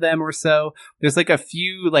 30 of them or so. There's like a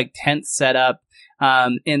few like tents set up,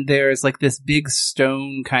 and there's like this big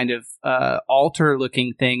stone kind of altar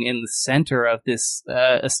looking thing in the center of this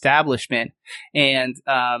establishment. And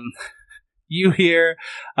you hear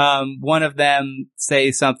one of them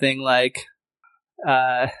say something like,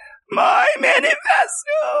 "My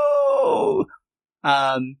manifesto!"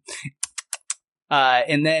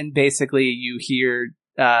 And then basically you hear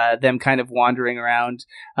them kind of wandering around,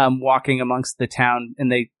 walking amongst the town,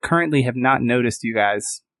 and they currently have not noticed you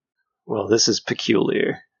guys. Well, this is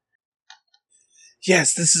peculiar.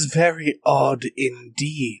 Yes, this is very odd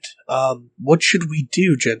indeed. What should we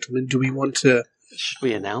do, gentlemen? Do we want to... Should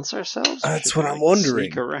we announce ourselves? That's what I'm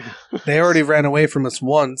wondering. Sneak around? They already ran away from us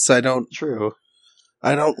once. True.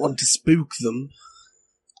 I don't want to spook them.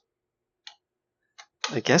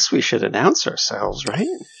 I guess we should announce ourselves, right?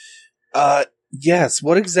 Yes.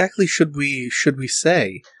 What exactly should we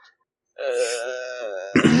say?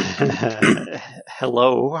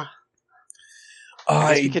 Hello.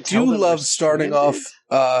 I do love starting off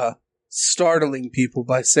startling people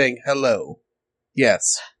by saying hello.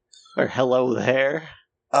 Yes. Or hello there.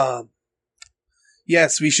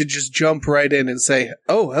 Yes, we should just jump right in and say,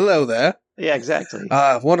 "Oh, hello there." Yeah, exactly.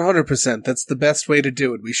 100%. That's the best way to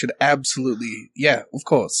do it. We should absolutely... Yeah, of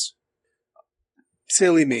course.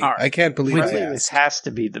 Silly me. Right. I can't believe I think this has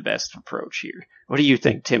to be the best approach here. What do you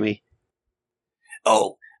think, Timmy?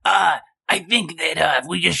 Oh, I think that if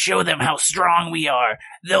we just show them how strong we are,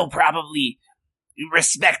 they'll probably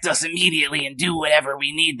respect us immediately and do whatever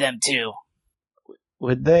we need them to.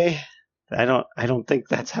 Would they? I don't think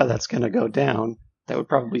that's how that's going to go down. That would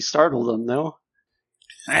probably startle them, no?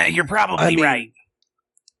 You're probably right.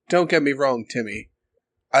 Don't get me wrong, Timmy.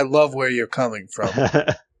 I love where you're coming from.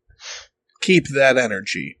 Keep that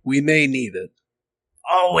energy. We may need it.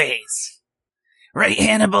 Always. Right,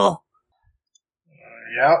 Hannibal?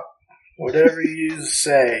 Yep. Whatever you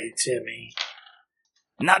say, Timmy.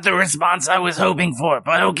 Not the response I was hoping for,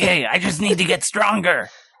 but okay, I just need to get stronger.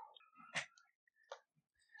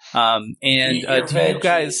 Do you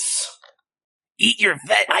guys... Eat your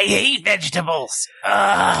I hate vegetables.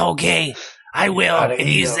 Okay. I will, if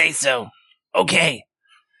you say so. Okay.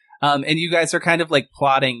 And you guys are kind of like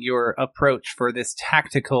plotting your approach for this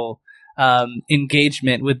tactical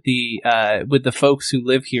engagement with the folks who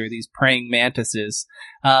live here, these praying mantises.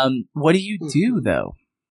 What do you do, though?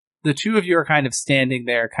 The two of you are kind of standing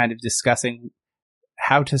there, kind of discussing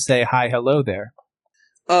how to say hi, hello there.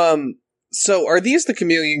 So are these the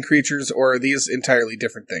chameleon creatures, or are these entirely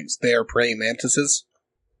different things? They are praying mantises?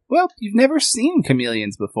 Well, you've never seen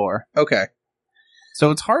chameleons before. Okay.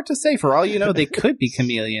 So it's hard to say. For all you know, they could be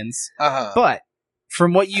chameleons. Uh-huh. But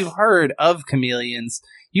from what you've heard of chameleons,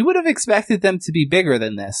 you would have expected them to be bigger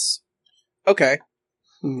than this. Okay.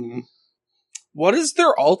 What does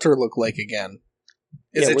their altar look like again?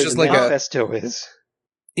 Is it just like a manifesto is?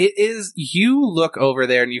 It is. You look over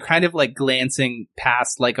there and you kind of like glancing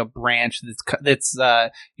past like a branch that's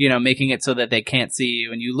making it so that they can't see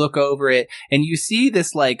you, and you look over it and you see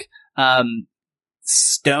this like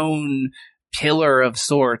stone pillar of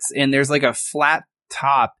sorts, and there's like a flat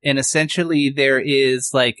top, and essentially there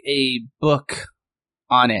is like a book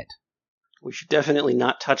on it. We should definitely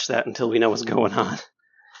not touch that until we know what's going on.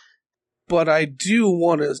 But I do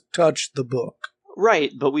want to touch the book.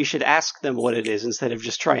 Right, but we should ask them what it is instead of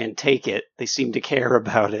just try and take it. They seem to care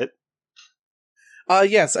about it.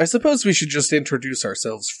 Yes, I suppose we should just introduce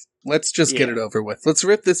ourselves. Let's just get it over with. Let's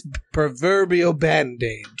rip this proverbial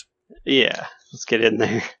band-aid. Yeah, let's get in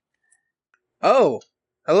there. Oh,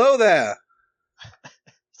 hello there.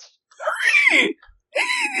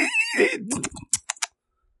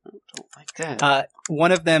 Don't like that.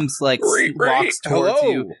 One of them's like walks towards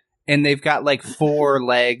hello. you, and they've got like 4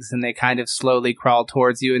 legs, and they kind of slowly crawl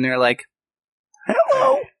towards you, and they're like,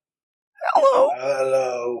 "Hello, hello,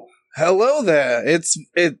 hello, hello there."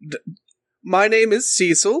 My name is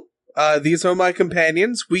Cecil. These are my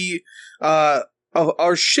companions. We,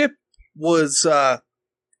 our ship was,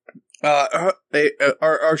 our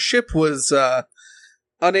ship was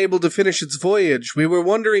unable to finish its voyage. We were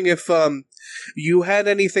wondering if you had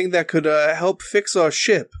anything that could help fix our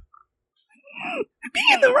ship. Be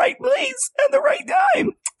in the right place at the right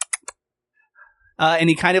time. And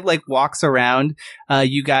he kind of like walks around,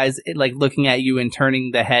 you guys like looking at you and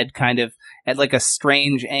turning the head kind of at like a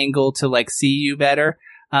strange angle to like see you better.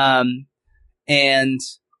 And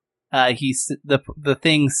the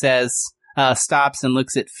thing says, stops and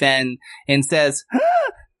looks at Fen and says,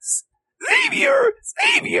 Savior!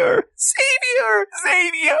 Savior! Savior!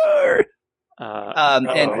 Savior!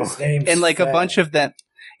 And like Fen. a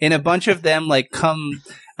bunch of them like come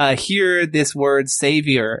hear this word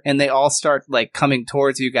savior, and they all start like coming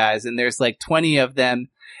towards you guys, and there's like 20 of them,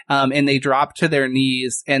 and they drop to their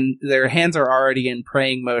knees, and their hands are already in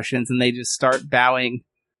praying motions, and they just start bowing.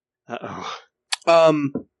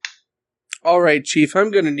 All right, Chief, I'm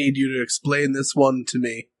going to need you to explain this one to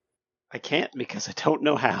me. I can't because I don't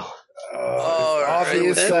know how.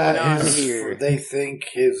 Obvious that they think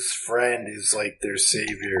his friend is like their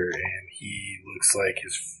savior, and he looks like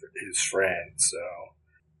his friend. So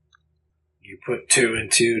you put 2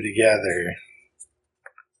 and 2 together.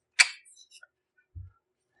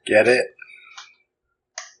 Get it?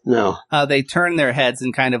 No. They turn their heads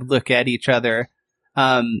and kind of look at each other,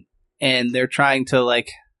 and they're trying to like.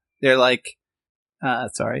 They're like,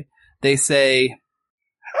 sorry. They say,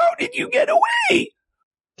 "How did you get away?"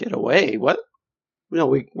 Get away? What? No,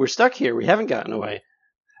 we're stuck here. We haven't gotten away.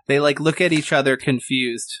 They like look at each other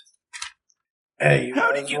confused. Hey,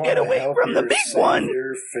 how did you get away from the big one?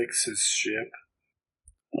 Fix his ship.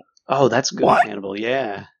 Oh, that's good, what? Hannibal.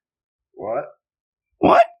 Yeah. What?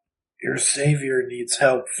 What? Your savior needs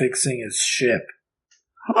help fixing his ship.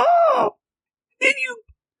 Oh, did you?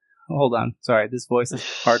 Hold on. Sorry, this voice is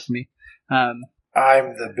hard for me. I'm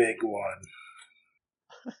the big one.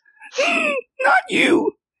 Not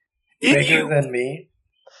you. Bigger than me?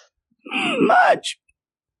 Much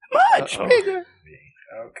bigger.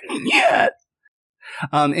 Okay. Yeah.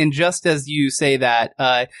 And just as you say that,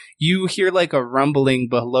 you hear like a rumbling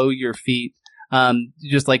below your feet,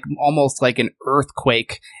 just like almost like an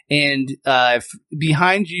earthquake. And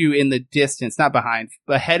behind you in the distance, not behind,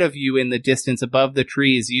 ahead of you in the distance above the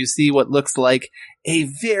trees, you see what looks like a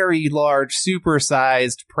very large,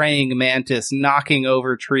 supersized praying mantis knocking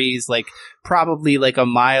over trees, like probably like a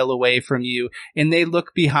mile away from you. And they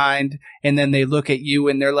look behind, and then they look at you,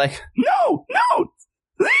 and they're like, "No,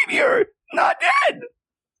 leave, you're not dead."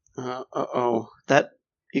 Uh-oh. That,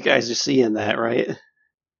 you guys are seeing that, right?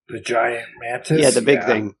 The giant mantis? Yeah, the big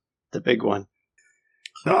thing. The big one.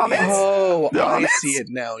 Oh, I see it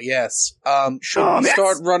now, yes. Should we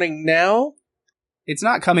start running now? It's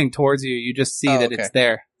not coming towards you, you just see that it's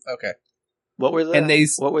there. Okay. What were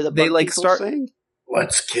the bug people saying?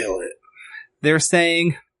 Let's kill it. They're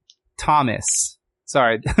saying Thomas.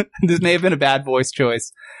 Sorry, this may have been a bad voice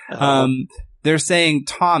choice. They're saying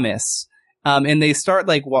Thomas. And they start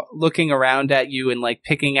like looking around at you and like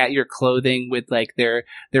picking at your clothing with like their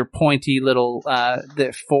pointy little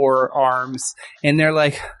the forearms, and they're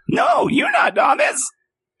like, "No, you're not Thomas."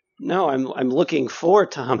 No, I'm looking for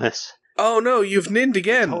Thomas. Oh no, you've ninned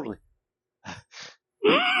again. Totally.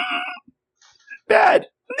 Bad.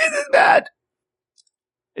 This is bad.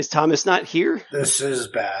 Is Thomas not here? This is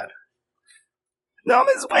bad.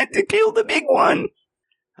 Thomas went to kill the big one.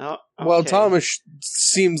 Oh, okay. Well, Thomas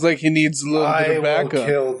seems like he needs a little bit of backup. I will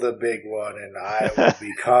kill the big one, and I will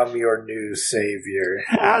become your new savior.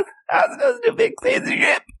 As does the big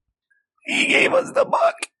censorship. He gave us the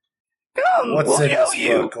book. Come, What's we'll in show this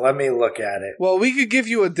you. book? Let me look at it. Well, we could give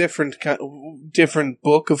you a different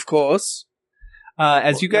book, of course.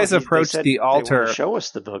 As you guys approach the altar, show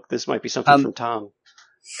us the book. This might be something from Tom.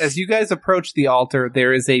 As you guys approach the altar,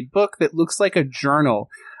 there is a book that looks like a journal.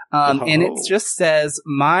 And it just says,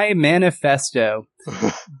 "My Manifesto"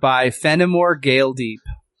 by Fenimore Galedeep.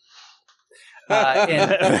 What?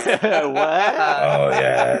 Oh,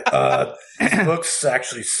 yeah. This book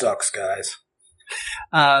actually sucks, guys.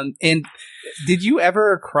 And did you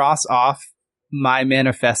ever cross off "My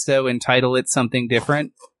Manifesto" and title it something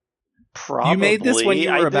different? Probably. You made this when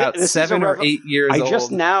you were about 7 or 8 years old. I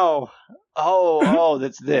just now... Oh,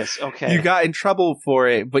 that's this. Okay. You got in trouble for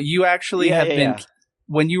it, but you actually have been...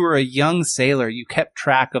 When you were a young sailor, you kept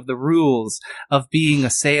track of the rules of being a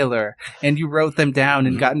sailor, and you wrote them down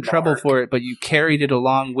and got in trouble for it, but you carried it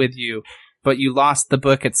along with you. But you lost the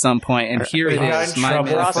book at some point, and here it is. My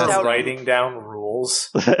manifesto. Writing down rules.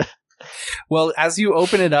 Well, as you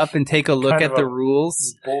open it up and take a look at the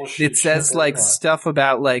rules, it says like stuff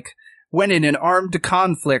about like, when in an armed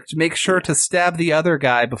conflict, make sure to stab the other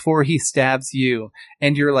guy before he stabs you.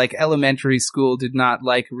 And your like elementary school did not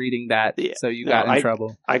like reading that, so you got in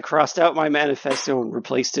trouble. I crossed out my manifesto and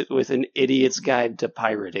replaced it with an idiot's guide to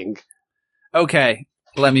pirating. Okay,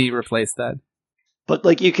 let me replace that. But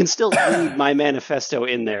like, you can still read my manifesto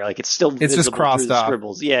in there. Like, it's just crossed off.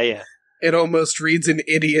 Scribbles. Yeah. It almost reads an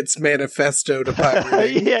idiot's manifesto to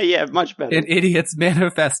pirating. yeah, much better. An idiot's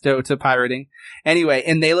manifesto to pirating. Anyway,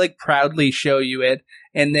 and they like proudly show you it,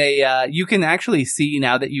 and they you can actually see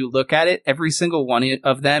now that you look at it, every single one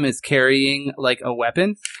of them is carrying like a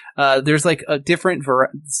weapon. There's like a different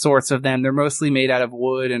sorts of them. They're mostly made out of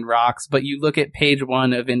wood and rocks, but you look at page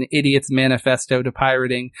 1 of an idiot's manifesto to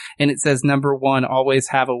pirating, and it says number 1, always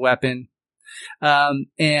have a weapon. They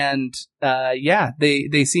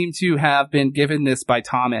seem to have been given this by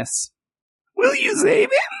Thomas. Will you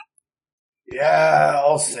save him? Yeah,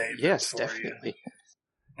 I'll save him. Yes, definitely.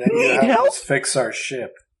 Then you help us fix our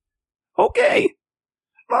ship. Okay.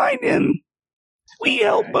 Find him. We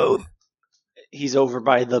help both. He's over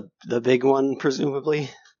by the big one,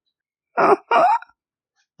 presumably. Uh-huh.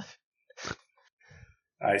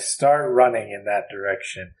 I start running in that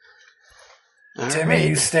direction. Timmy,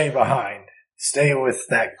 you stay behind. Stay with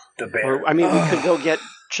the bear. We could go get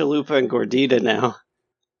Chalupa and Gordita now.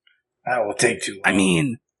 That will take too long. I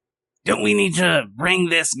mean, don't we need to bring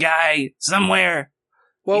this guy somewhere?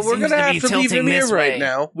 Well, we're going to have to leave him here right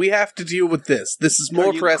now. We have to deal with this. This is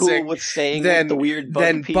more pressing than the weird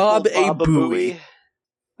bug people, Bob A. Booey.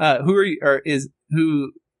 Who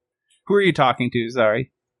are you talking to?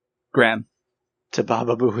 Sorry, Graham. To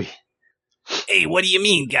Baba Booey. Hey, what do you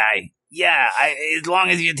mean, guy? Yeah, as long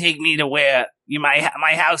as you take me to where my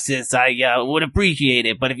house is, I would appreciate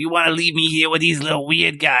it. But if you want to leave me here with these little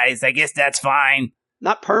weird guys, I guess that's fine.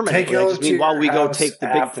 Not permanently. I just mean while we go take the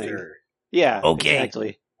big thing. Yeah, okay.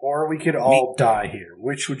 Exactly. Or we could all die here.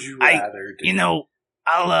 Which would you rather do? You know,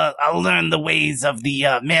 I'll learn the ways of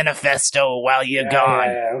the manifesto while you're gone.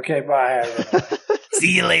 Yeah, okay, bye.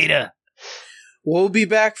 See you later. We'll be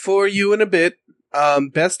back for you in a bit.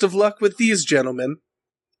 Best of luck with these gentlemen.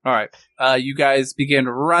 All right. You guys begin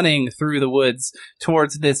running through the woods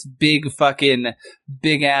towards this big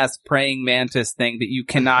ass praying mantis thing that you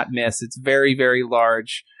cannot miss. It's very, very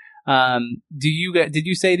large. Did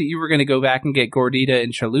you say that you were going to go back and get Gordita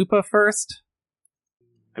and Chalupa first?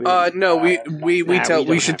 No,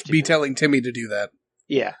 we should be telling Timmy to do that.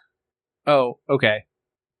 Yeah. Oh, okay.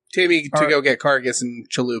 Timmy to go get Kargas and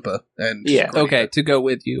Chalupa, and yeah, okay, to go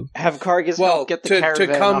with you. Have Kargas help get the caravan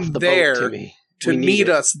to come off the there boat, Timmy. To meet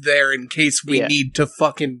us there in case we need to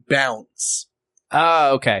fucking bounce.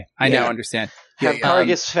 Okay, I now understand. Have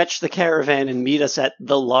Kargas fetch the caravan and meet us at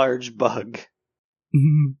the large bug.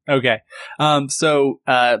 Okay, so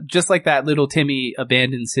just like that, little Timmy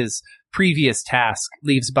abandons his previous task,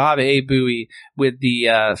 leaves Baba Booey with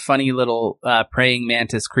the funny little praying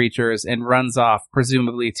mantis creatures, and runs off,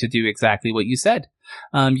 presumably to do exactly what you said.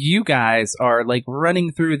 You guys are like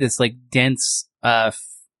running through this like dense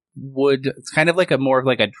wood. It's kind of like more of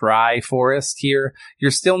like a dry forest here.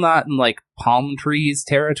 You're still not in like palm trees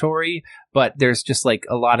territory, but there's just like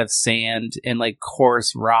a lot of sand and like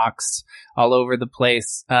coarse rocks all over the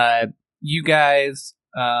place. You guys,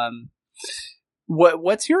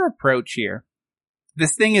 what's your approach here?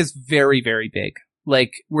 This thing is very, very big.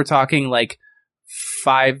 Like, we're talking like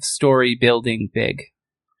 5-story building big.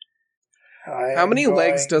 How many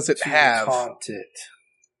legs does it have?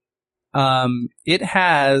 It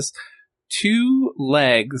has 2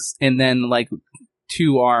 legs and then like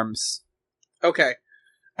 2 arms. Okay.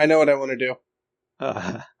 I know what I want to do.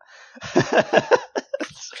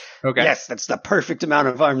 Okay. Yes, that's the perfect amount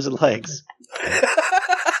of arms and legs.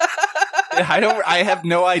 I have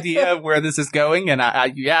no idea where this is going, and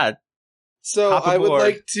So I would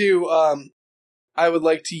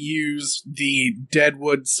like to use the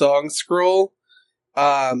Deadwood Song Scroll,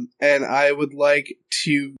 and I would like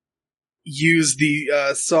to use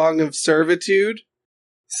the Song of Servitude.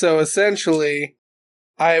 So essentially,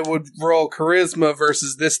 I would roll Charisma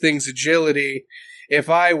versus this thing's Agility. If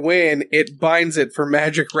I win, it binds it for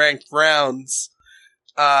magic ranked rounds.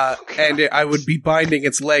 And I would be binding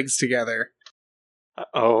its legs together.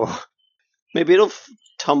 Oh. Maybe it'll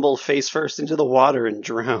tumble face first into the water and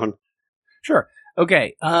drown. Sure.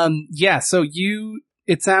 Okay. So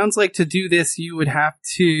it sounds like to do this, you would have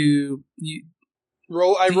to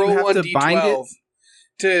roll 1d12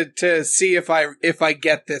 to see if I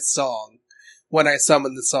get this song when I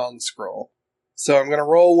summon the song scroll. So I'm going to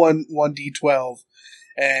roll 1d12,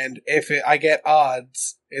 and if I get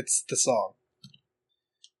odds, it's the song.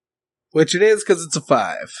 Which it is, because it's a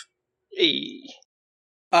 5. Hey.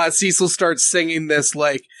 Cecil starts singing this,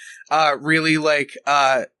 like, really, like,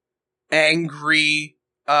 angry,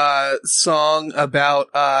 song about,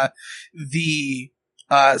 the,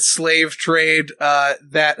 slave trade,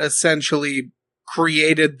 that essentially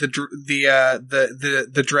created the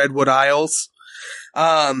Dreadwood Isles.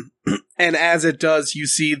 And as it does, you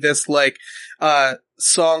see this, like,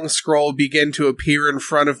 song scroll begin to appear in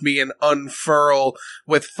front of me and unfurl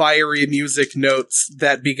with fiery music notes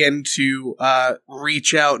that begin to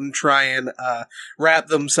reach out and try and wrap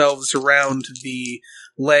themselves around the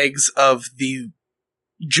legs of the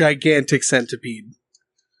gigantic centipede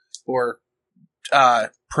or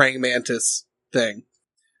praying mantis thing.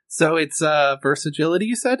 So it's versatility,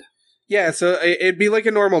 you said? Yeah, so it'd be like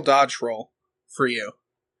a normal dodge roll for you.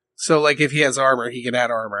 So like if he has armor, he can add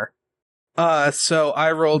armor. So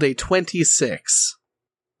I rolled a 26.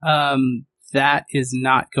 That is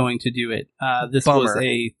not going to do it. This Bummer. was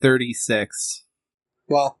a 36.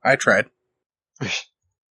 Well, I tried.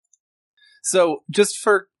 So, just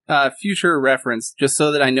for future reference, just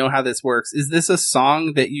so that I know how this works, is this a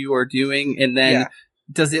song that you are doing, and then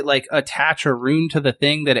does it, like, attach a rune to the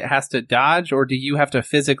thing that it has to dodge, or do you have to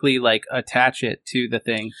physically, like, attach it to the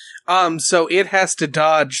thing? So it has to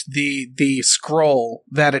dodge the scroll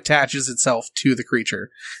that attaches itself to the creature,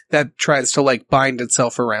 that tries to, like, bind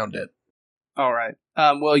itself around it. Alright.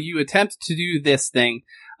 Well, you attempt to do this thing,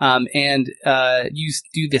 and you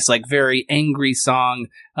do this, like, very angry song,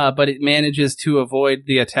 but it manages to avoid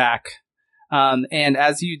the attack. And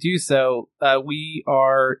as you do so,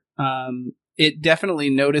 it definitely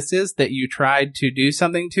notices that you tried to do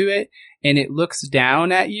something to it, and it looks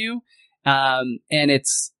down at you, and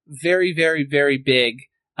it's very, very, very big,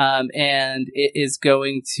 and it is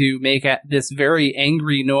going to make this very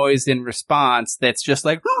angry noise in response that's just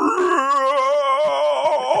like...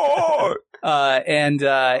 and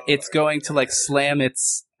it's going to, like, slam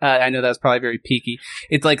its... I know that was probably very peaky.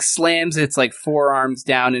 It, like, slams its, like, forearms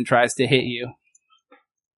down and tries to hit you.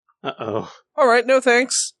 Uh-oh. Alright, no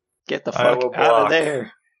thanks. Get the fuck out of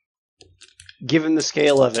there. Given the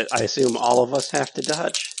scale of it, I assume all of us have to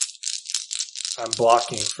dodge. I'm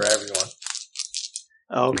blocking for everyone.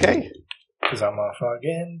 Okay. Because I'm a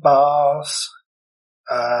fucking boss.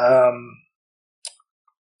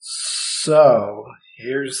 So,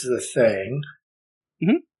 here's the thing.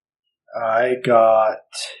 Mm-hmm. I got...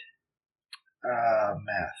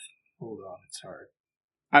 math. Hold on, it's hard.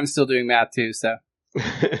 I'm still doing math too, so.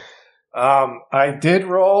 I did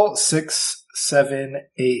roll 6, 7,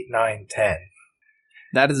 8, 9, 10.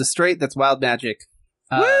 That is a straight. That's wild magic.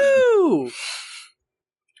 Woo!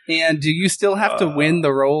 And do you still have to win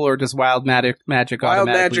the roll, or does wild magic Wild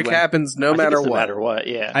automatically magic win? happens no matter what. No matter what,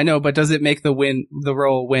 yeah. I know, but does it make the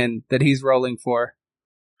roll win that he's rolling for?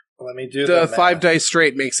 Let me do The math. 5 dice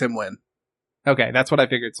straight makes him win. Okay, that's what I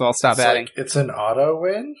figured, so I'll stop adding. It's an auto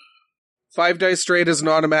win? 5 dice straight is an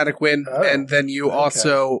automatic win, and then you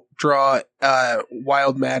also draw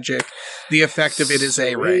wild magic. The effect of it is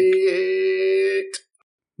A rank.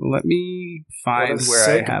 Let me find where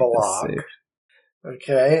I have this saved.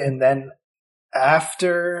 Okay, and then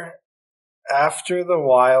after the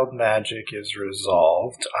wild magic is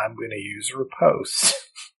resolved, I'm going to use Riposte.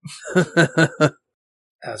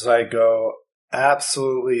 As I go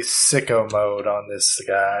absolutely sicko mode on this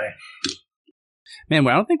guy. Man,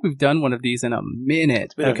 well, I don't think we've done one of these in a minute.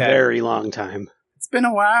 It's been a very long time. It's been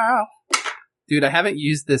a while. Dude, I haven't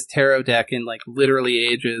used this tarot deck in like literally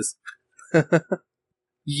ages.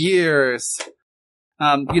 Years.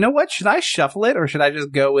 You know what? Should I shuffle it, or should I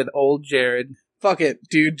just go with old Jared? Fuck it,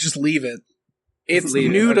 dude. Just leave it. It's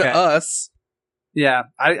new to us. Yeah,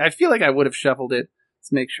 I feel like I would have shuffled it.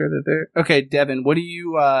 Let's make sure that they're... Okay, Devin, what do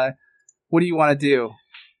you want to do?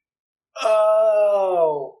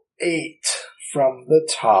 Oh, 8 from the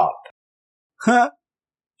top. Huh?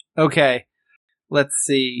 Okay, let's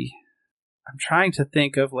see. I'm trying to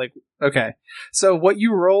think of okay. So what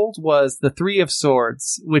you rolled was the 3 of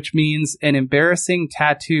Swords, which means an embarrassing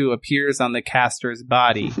tattoo appears on the caster's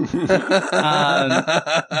body. But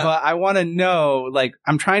I want to know,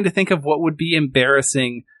 I'm trying to think of what would be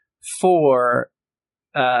embarrassing for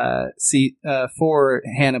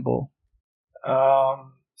Hannibal.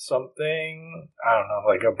 Something, I don't know,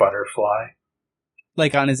 like a butterfly.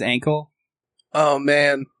 Like on his ankle? Oh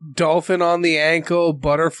man, dolphin on the ankle,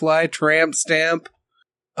 butterfly, tramp stamp,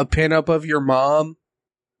 a pinup of your mom.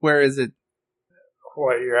 Where is it?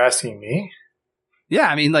 What, you're asking me? Yeah,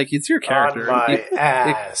 I mean, it's your character. On my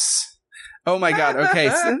ass. Oh my god, okay.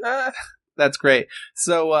 That's great.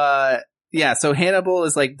 So, so Hannibal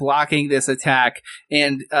is blocking this attack,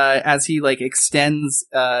 and as he extends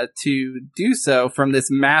to do so from this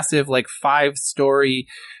massive 5-story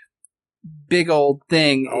big old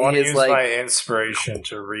thing, I want to use my inspiration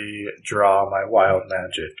to redraw my wild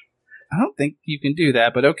magic. I don't think you can do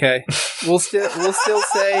that, but okay. We'll still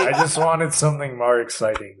say I just wanted something more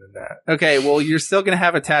exciting than that. Okay, well you're still gonna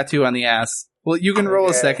have a tattoo on the ass. Well, you can roll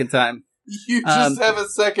a second time. You just have a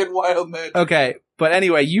second wild magic. Okay, but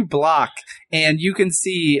anyway, you block, and you can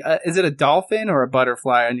see, is it a dolphin or a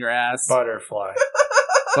butterfly on your ass? Butterfly.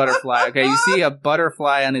 Butterfly. Okay, you see a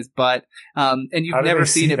butterfly on his butt, and you've never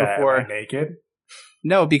seen it before. Am I naked?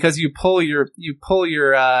 No, because you pull your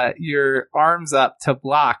arms up to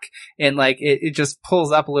block, and it just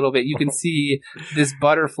pulls up a little bit. You can see these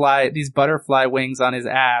butterfly wings on his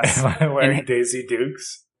ass. Am I wearing Daisy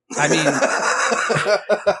Dukes? I mean,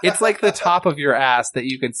 it's the top of your ass that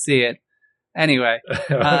you can see it. Anyway,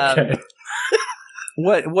 okay.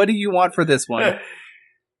 What do you want for this one?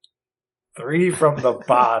 3 from the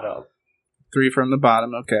bottom. 3 from the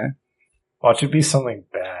bottom. Okay. Watch it be something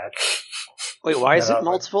bad. Wait, why is it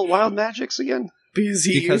multiple wild magics again? Because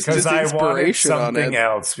I wanted something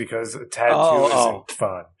else. Because a tattoo isn't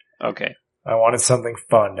fun. Okay. I wanted something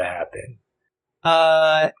fun to happen.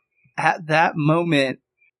 At that moment,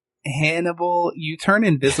 Hannibal, you turn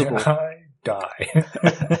invisible. I die.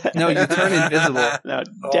 No, you turn invisible. Now,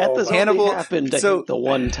 death has Hannibal, only happened the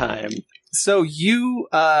one time. So you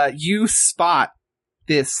spot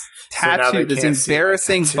this tattoo, this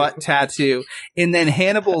embarrassing butt tattoo, and then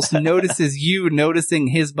Hannibal notices you noticing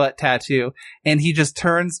his butt tattoo, and he just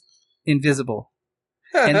turns invisible.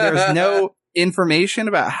 And there's no information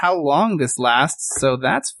about how long this lasts, so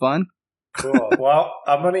that's fun. Cool. Well,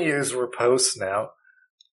 I'm going to use Riposte now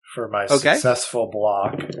for my successful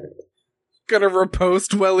block. Gonna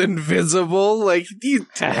riposte while invisible? Is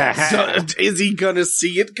he gonna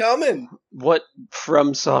see it coming? What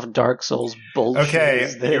FromSoft Dark Souls bullshit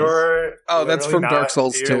is this? That's from Dark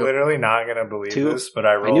Souls 2. You're literally not gonna believe this, but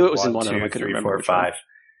I rolled I knew it was 1, in one 2, of them. I couldn't 3, remember 4, 5.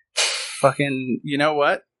 Fucking, you know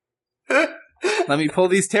what? Let me pull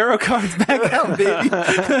these tarot cards back out, baby.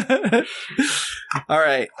 All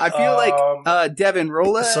right. I feel like Devin,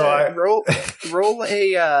 roll a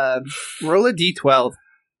d12.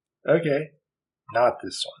 Okay. Not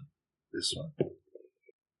this one. This one.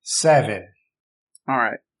 7. All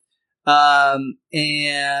right.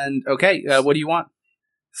 And okay, what do you want?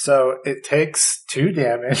 So it takes 2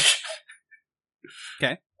 damage.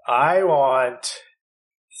 Okay. I want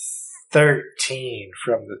 13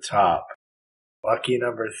 from the top. Lucky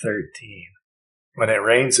number 13. When it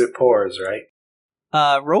rains, it pours, right?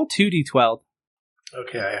 Roll 2d12.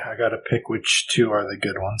 Okay, I gotta pick which 2 are the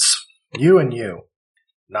good ones. You and you.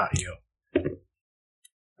 Not you.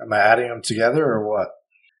 Am I adding them together or what?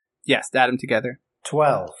 Yes, add them together.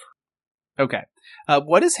 12. Okay.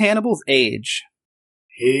 What is Hannibal's age?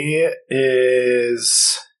 He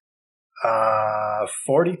is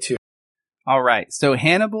 42. All right. So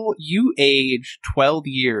Hannibal, you age 12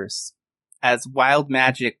 years as wild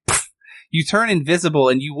magic. You turn invisible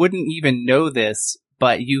and you wouldn't even know this,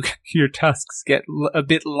 but your tusks get a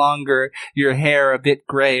bit longer, your hair a bit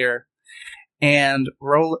grayer. And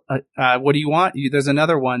roll, what do you want? There's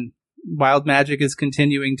another one. Wild magic is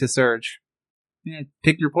continuing to surge. Yeah,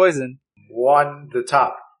 pick your poison. 1, the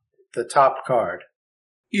top card.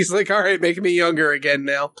 He's like, all right, make me younger again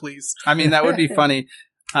now, please. I mean, that would be funny.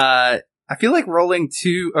 I feel like rolling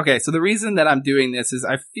 2... Okay, so the reason that I'm doing this is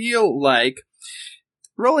I feel like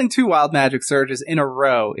rolling 2 wild magic surges in a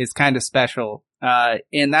row is kind of special.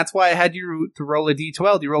 And that's why I had you to roll a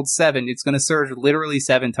d12. You rolled 7. It's going to surge literally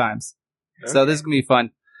 7 times. Okay. So this is going to be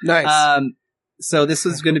fun. Nice. So this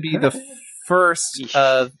is going to be the first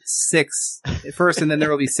of 6. First, and then there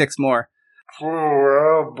will be 6 more.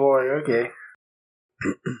 Oh boy, okay.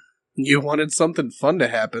 You wanted something fun to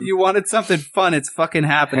happen. You wanted something fun. It's fucking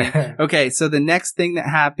happening. Okay, so the next thing that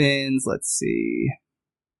happens, let's see.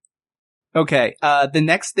 Okay, the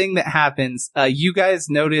next thing that happens, you guys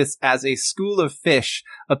notice as a school of fish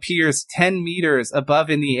appears 10 meters above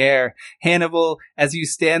in the air. Hannibal, as you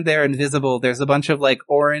stand there invisible, there's a bunch of like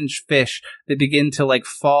orange fish that begin to like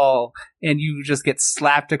fall, and you just get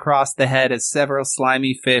slapped across the head as several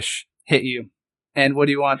slimy fish hit you. And what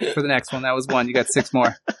do you want for the next one? That was 1. You got 6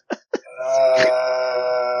 more.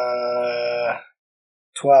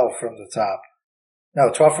 12 from the top.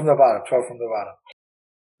 No, 12 from the bottom. 12 from the bottom.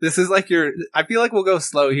 This is like I feel like we'll go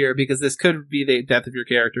slow here because this could be the death of your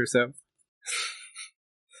character, so.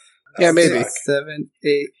 Yeah, maybe. 7,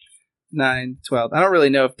 8, 9, 12. I don't really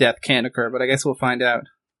know if death can occur, but I guess we'll find out.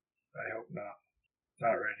 I hope not.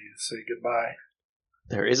 Not ready to say goodbye.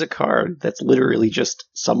 There is a card that's literally just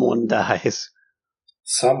someone dies.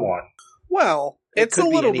 Someone. Well, it's a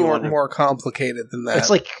little more complicated than that. It's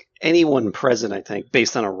like anyone present, I think,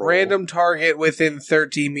 based on a roll. Random target within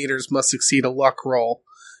 13 meters must succeed a luck roll.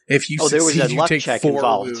 If you succeed, there was a luck take check 4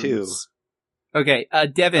 involved wounds. too. Okay,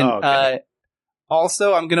 Devin,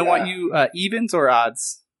 also, I'm going to want you evens or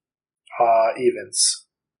odds? Evens.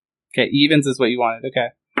 Okay, evens is what you wanted. Okay.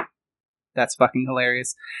 That's fucking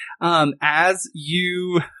hilarious. As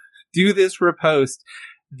you do this riposte,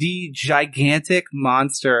 the gigantic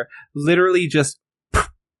monster literally just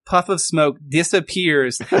puff of smoke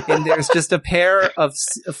disappears, and there's just a pair of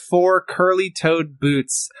 4 curly-toed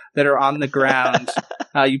boots that are on the ground.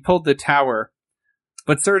 You pulled the tower.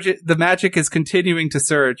 But the magic is continuing to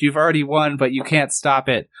surge. You've already won, but you can't stop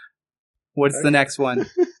it. What's the next one?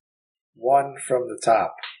 1 from the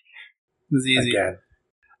top. It's easy. Again.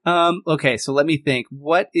 Okay, so let me think.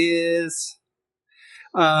 What is...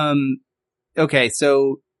 Okay,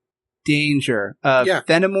 so danger.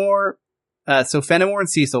 Fenimore. So Fenimore and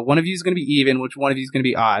Cecil. One of you is going to be even. Which one of you is going to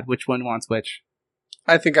be odd? Which one wants which?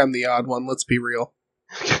 I think I'm the odd one. Let's be real.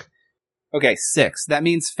 Okay, 6. That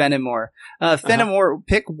means Fenimore. Fenimore,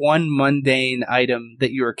 pick one mundane item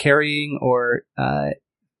that you are carrying or that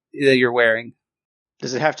you're wearing.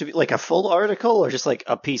 Does it have to be like a full article or just like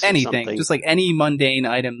a piece Anything, of something? Just like any mundane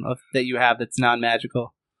item that you have that's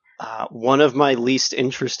non-magical. One of my least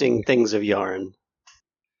interesting things of yarn.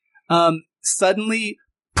 Suddenly,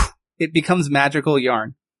 it becomes magical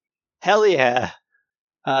yarn. Hell yeah.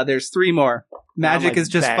 There's 3 more. Magic is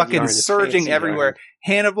just fucking surging everywhere. Yarn.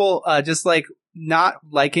 Hannibal, just like not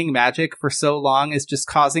liking magic for so long is just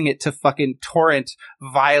causing it to fucking torrent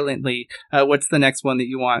violently. What's the next one that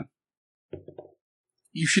you want?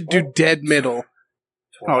 You should do dead middle.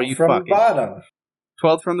 You from fucking... the bottom.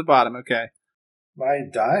 12 from the bottom, okay. My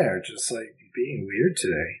die are just like being weird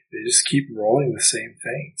today. They just keep rolling the same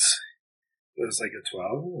things. There's like a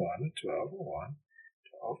 12, a 1, a 12, a 1,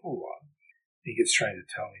 12, a 1. I think it's trying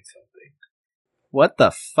to tell me something. What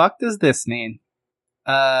the fuck does this mean?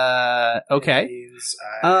 Okay. It means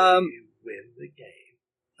I win the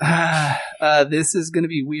game. This is going to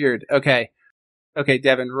be weird. Okay,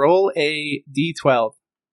 Devin, roll a d12.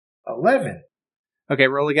 11. Okay,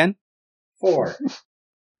 roll again. 4.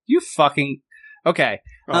 You fucking... Okay.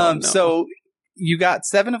 Oh, no. So you got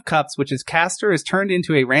 7 of Cups, which is Caster is turned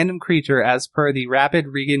into a random creature as per the rapid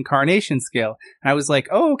reincarnation skill. And I was like,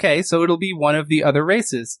 oh, okay, so it'll be one of the other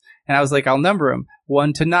races. And I was like, I'll number them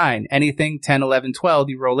 1 to 9. Anything 10, 11, 12,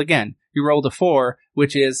 you roll again. You rolled a 4,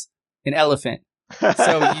 which is an elephant.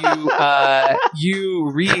 So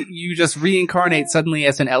you just reincarnate suddenly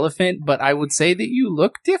as an elephant, but I would say that you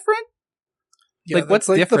look different. Yeah, Like, what's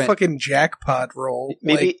like different? the fucking jackpot roll.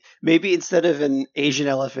 Maybe instead of an Asian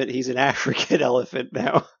elephant, he's an African elephant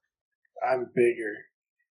now. I'm bigger.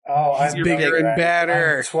 Oh, He's I'm bigger and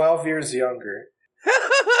badder. I'm 12 years younger.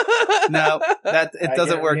 No, it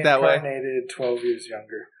doesn't work that way. Reincarnated 12 years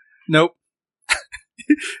younger. Nope.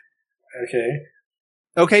 Okay.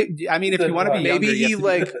 I mean, if you want to be maybe younger, he you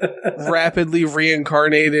have to rapidly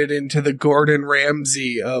reincarnated into the Gordon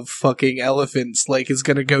Ramsay of fucking elephants, like is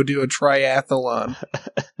gonna go do a triathlon.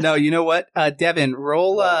 No, you know what? Devin,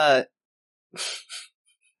 roll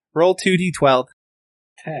 2d12.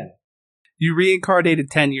 10. You reincarnated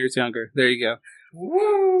 10 years younger. There you go.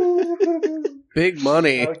 Woo! Big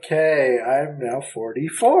money. Okay, I'm now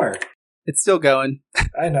 44. It's still going.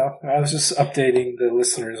 I know. I was just updating the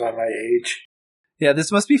listeners on my age. Yeah,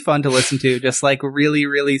 this must be fun to listen to. Just like really,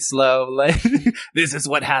 really slow. Like, this is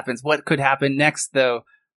what happens. What could happen next, though?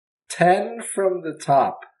 10 from the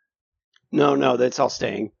top. No, that's all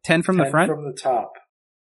staying. 10 from the 10 front. from the top.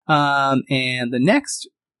 And the next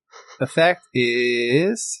effect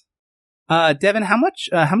is, Devin, how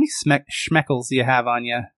many schmeckles do you have on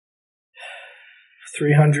you?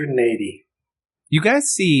 380. You guys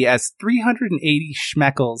see as 380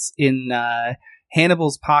 schmeckles in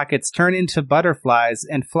Hannibal's pockets turn into butterflies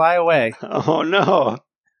and fly away. Oh no!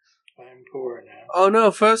 I'm poor now. Oh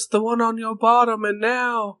no! First the one on your bottom, and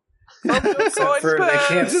now Except for they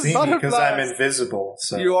can't Just see me because butterflies. I'm invisible.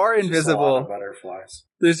 So You are it's just a lot invisible. of butterflies.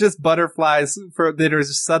 There's just butterflies that are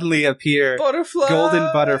suddenly appear. butterflies, Golden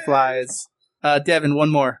butterflies. Devin, one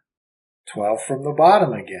more. 12 from the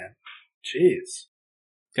bottom again. Jeez.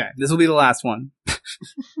 Okay, this will be the last one.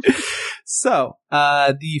 So,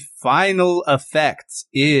 the final effect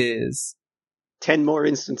is 10 more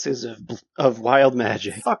instances of wild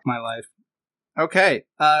magic. fuck my life. Okay,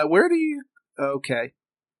 where do you? Okay,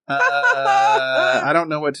 I don't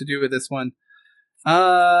know what to do with this one.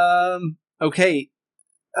 Okay.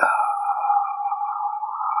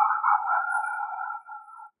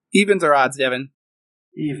 Evens or odds, Devin?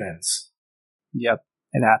 Evens. Yep,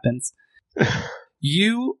 it happens.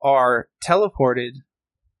 You are teleported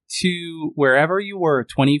to wherever you were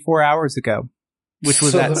 24 hours ago, which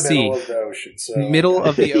was So at the sea. middle of the ocean. So Middle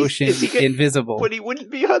of the ocean, Is he gonna- invisible. But he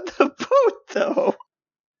wouldn't be on the boat, though.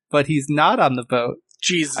 But he's not on the boat.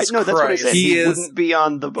 Jesus No, that's what I Christ! said. He He is wouldn't be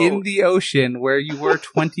on the boat. In the ocean where you were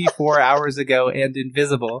 24 hours ago and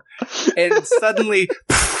invisible. And suddenly,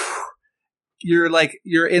 you're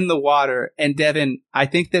in the water. And Devin, I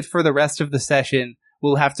think that for the rest of the session,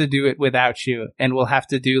 we'll have to do it without you. And we'll have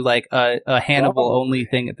to do like a Hannibal only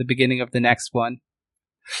thing at the beginning of the next one.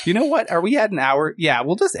 You know what? Are we at an hour? Yeah,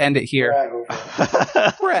 we'll just end it here. Right over.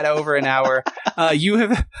 We're at over an hour. You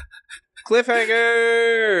have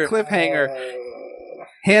cliffhanger.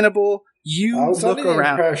 Hannibal, I you was look under the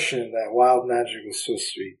around. impression that wild magic was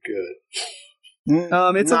supposed to be good.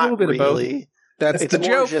 It's a Not little bit of both. really. That's It's the more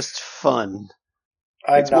joke. just fun.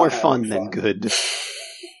 I'm It's not more having fun than good.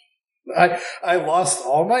 I lost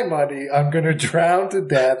all my money. I'm gonna drown to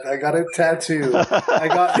death. I got a tattoo. I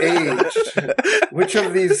got aged. Which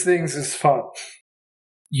of these things is fun?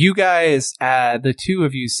 You guys, the two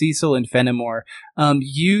of you, Cecil and Fenimore,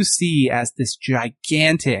 you see as this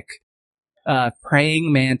gigantic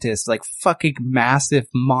praying mantis, like fucking massive,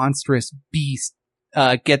 monstrous beast,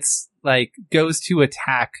 goes to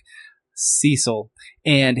attack Cecil,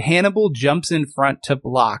 and Hannibal jumps in front to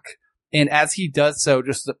block. And as he does so,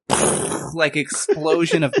 just like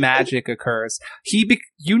explosion of magic occurs.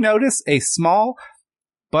 You notice a small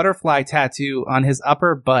butterfly tattoo on his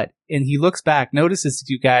upper butt, and he looks back, notices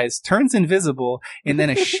you guys, turns invisible, and then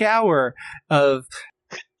a shower of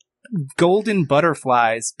golden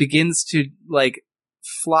butterflies begins to like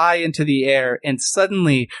fly into the air, and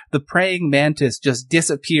suddenly the praying mantis just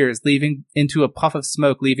disappears, leaving into a puff of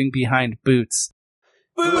smoke, leaving behind Boots.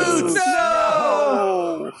 Boots!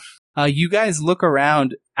 No! You guys look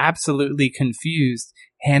around, absolutely confused.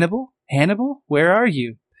 Hannibal? Hannibal? Where are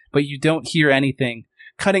you? But you don't hear anything.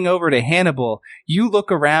 Cutting over to Hannibal, you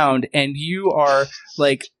look around and you are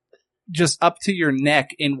like just up to your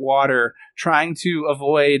neck in water, trying to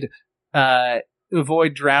avoid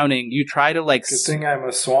drowning. You try to like. Good thing I'm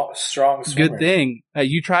a strong swimmer. Good thing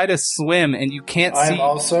you try to swim and you can't see.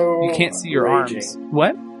 You can't see your arms.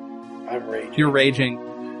 What? I'm raging. You're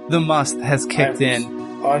raging. The must has kicked in.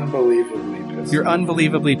 Unbelievably pissed. You're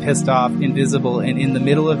unbelievably pissed off, invisible, and in the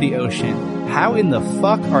middle of the ocean. How in the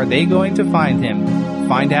fuck are they going to find him?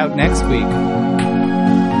 Find out next week.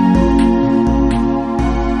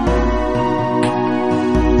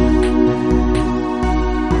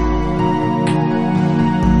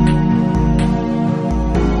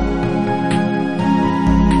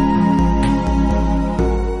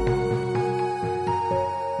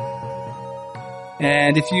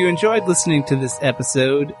 And if you enjoyed listening to this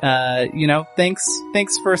episode,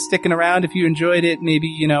 thanks for sticking around. If you enjoyed it,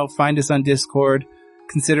 maybe, find us on Discord,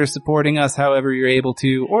 consider supporting us however you're able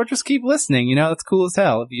to, or just keep listening. That's cool as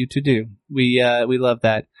hell of you to do. We love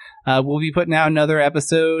that. We'll be putting out another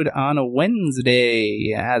episode on a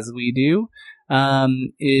Wednesday, as we do.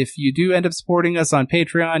 If you do end up supporting us on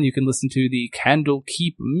Patreon, you can listen to the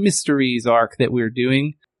Candlekeep Mysteries arc that we're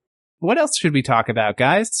doing. What else should we talk about,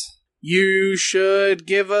 guys? You should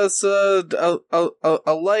give us a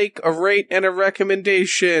like, a rate, and a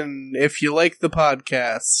recommendation if you like the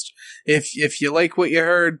podcast. If you like what you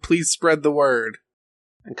heard, please spread the word.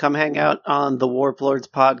 And come hang out on the Warp Lords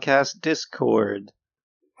Podcast Discord.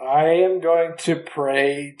 I am going to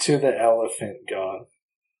pray to the elephant god.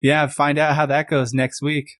 Yeah, find out how that goes next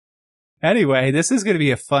week. Anyway, this is going to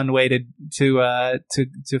be a fun way to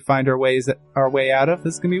find our way out of.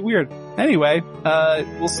 This is going to be weird. Anyway,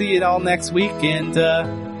 we'll see you all next week, and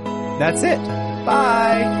that's it.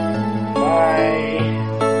 Bye. Bye.